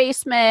Kara's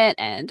basement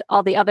and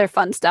all the other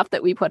fun stuff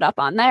that we put up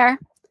on there,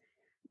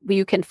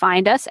 you can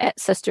find us at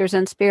Sisters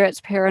and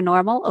Spirits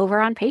Paranormal over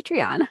on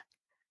Patreon.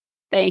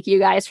 Thank you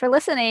guys for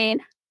listening.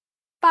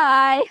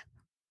 Bye.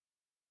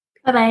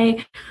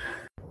 Bye-bye.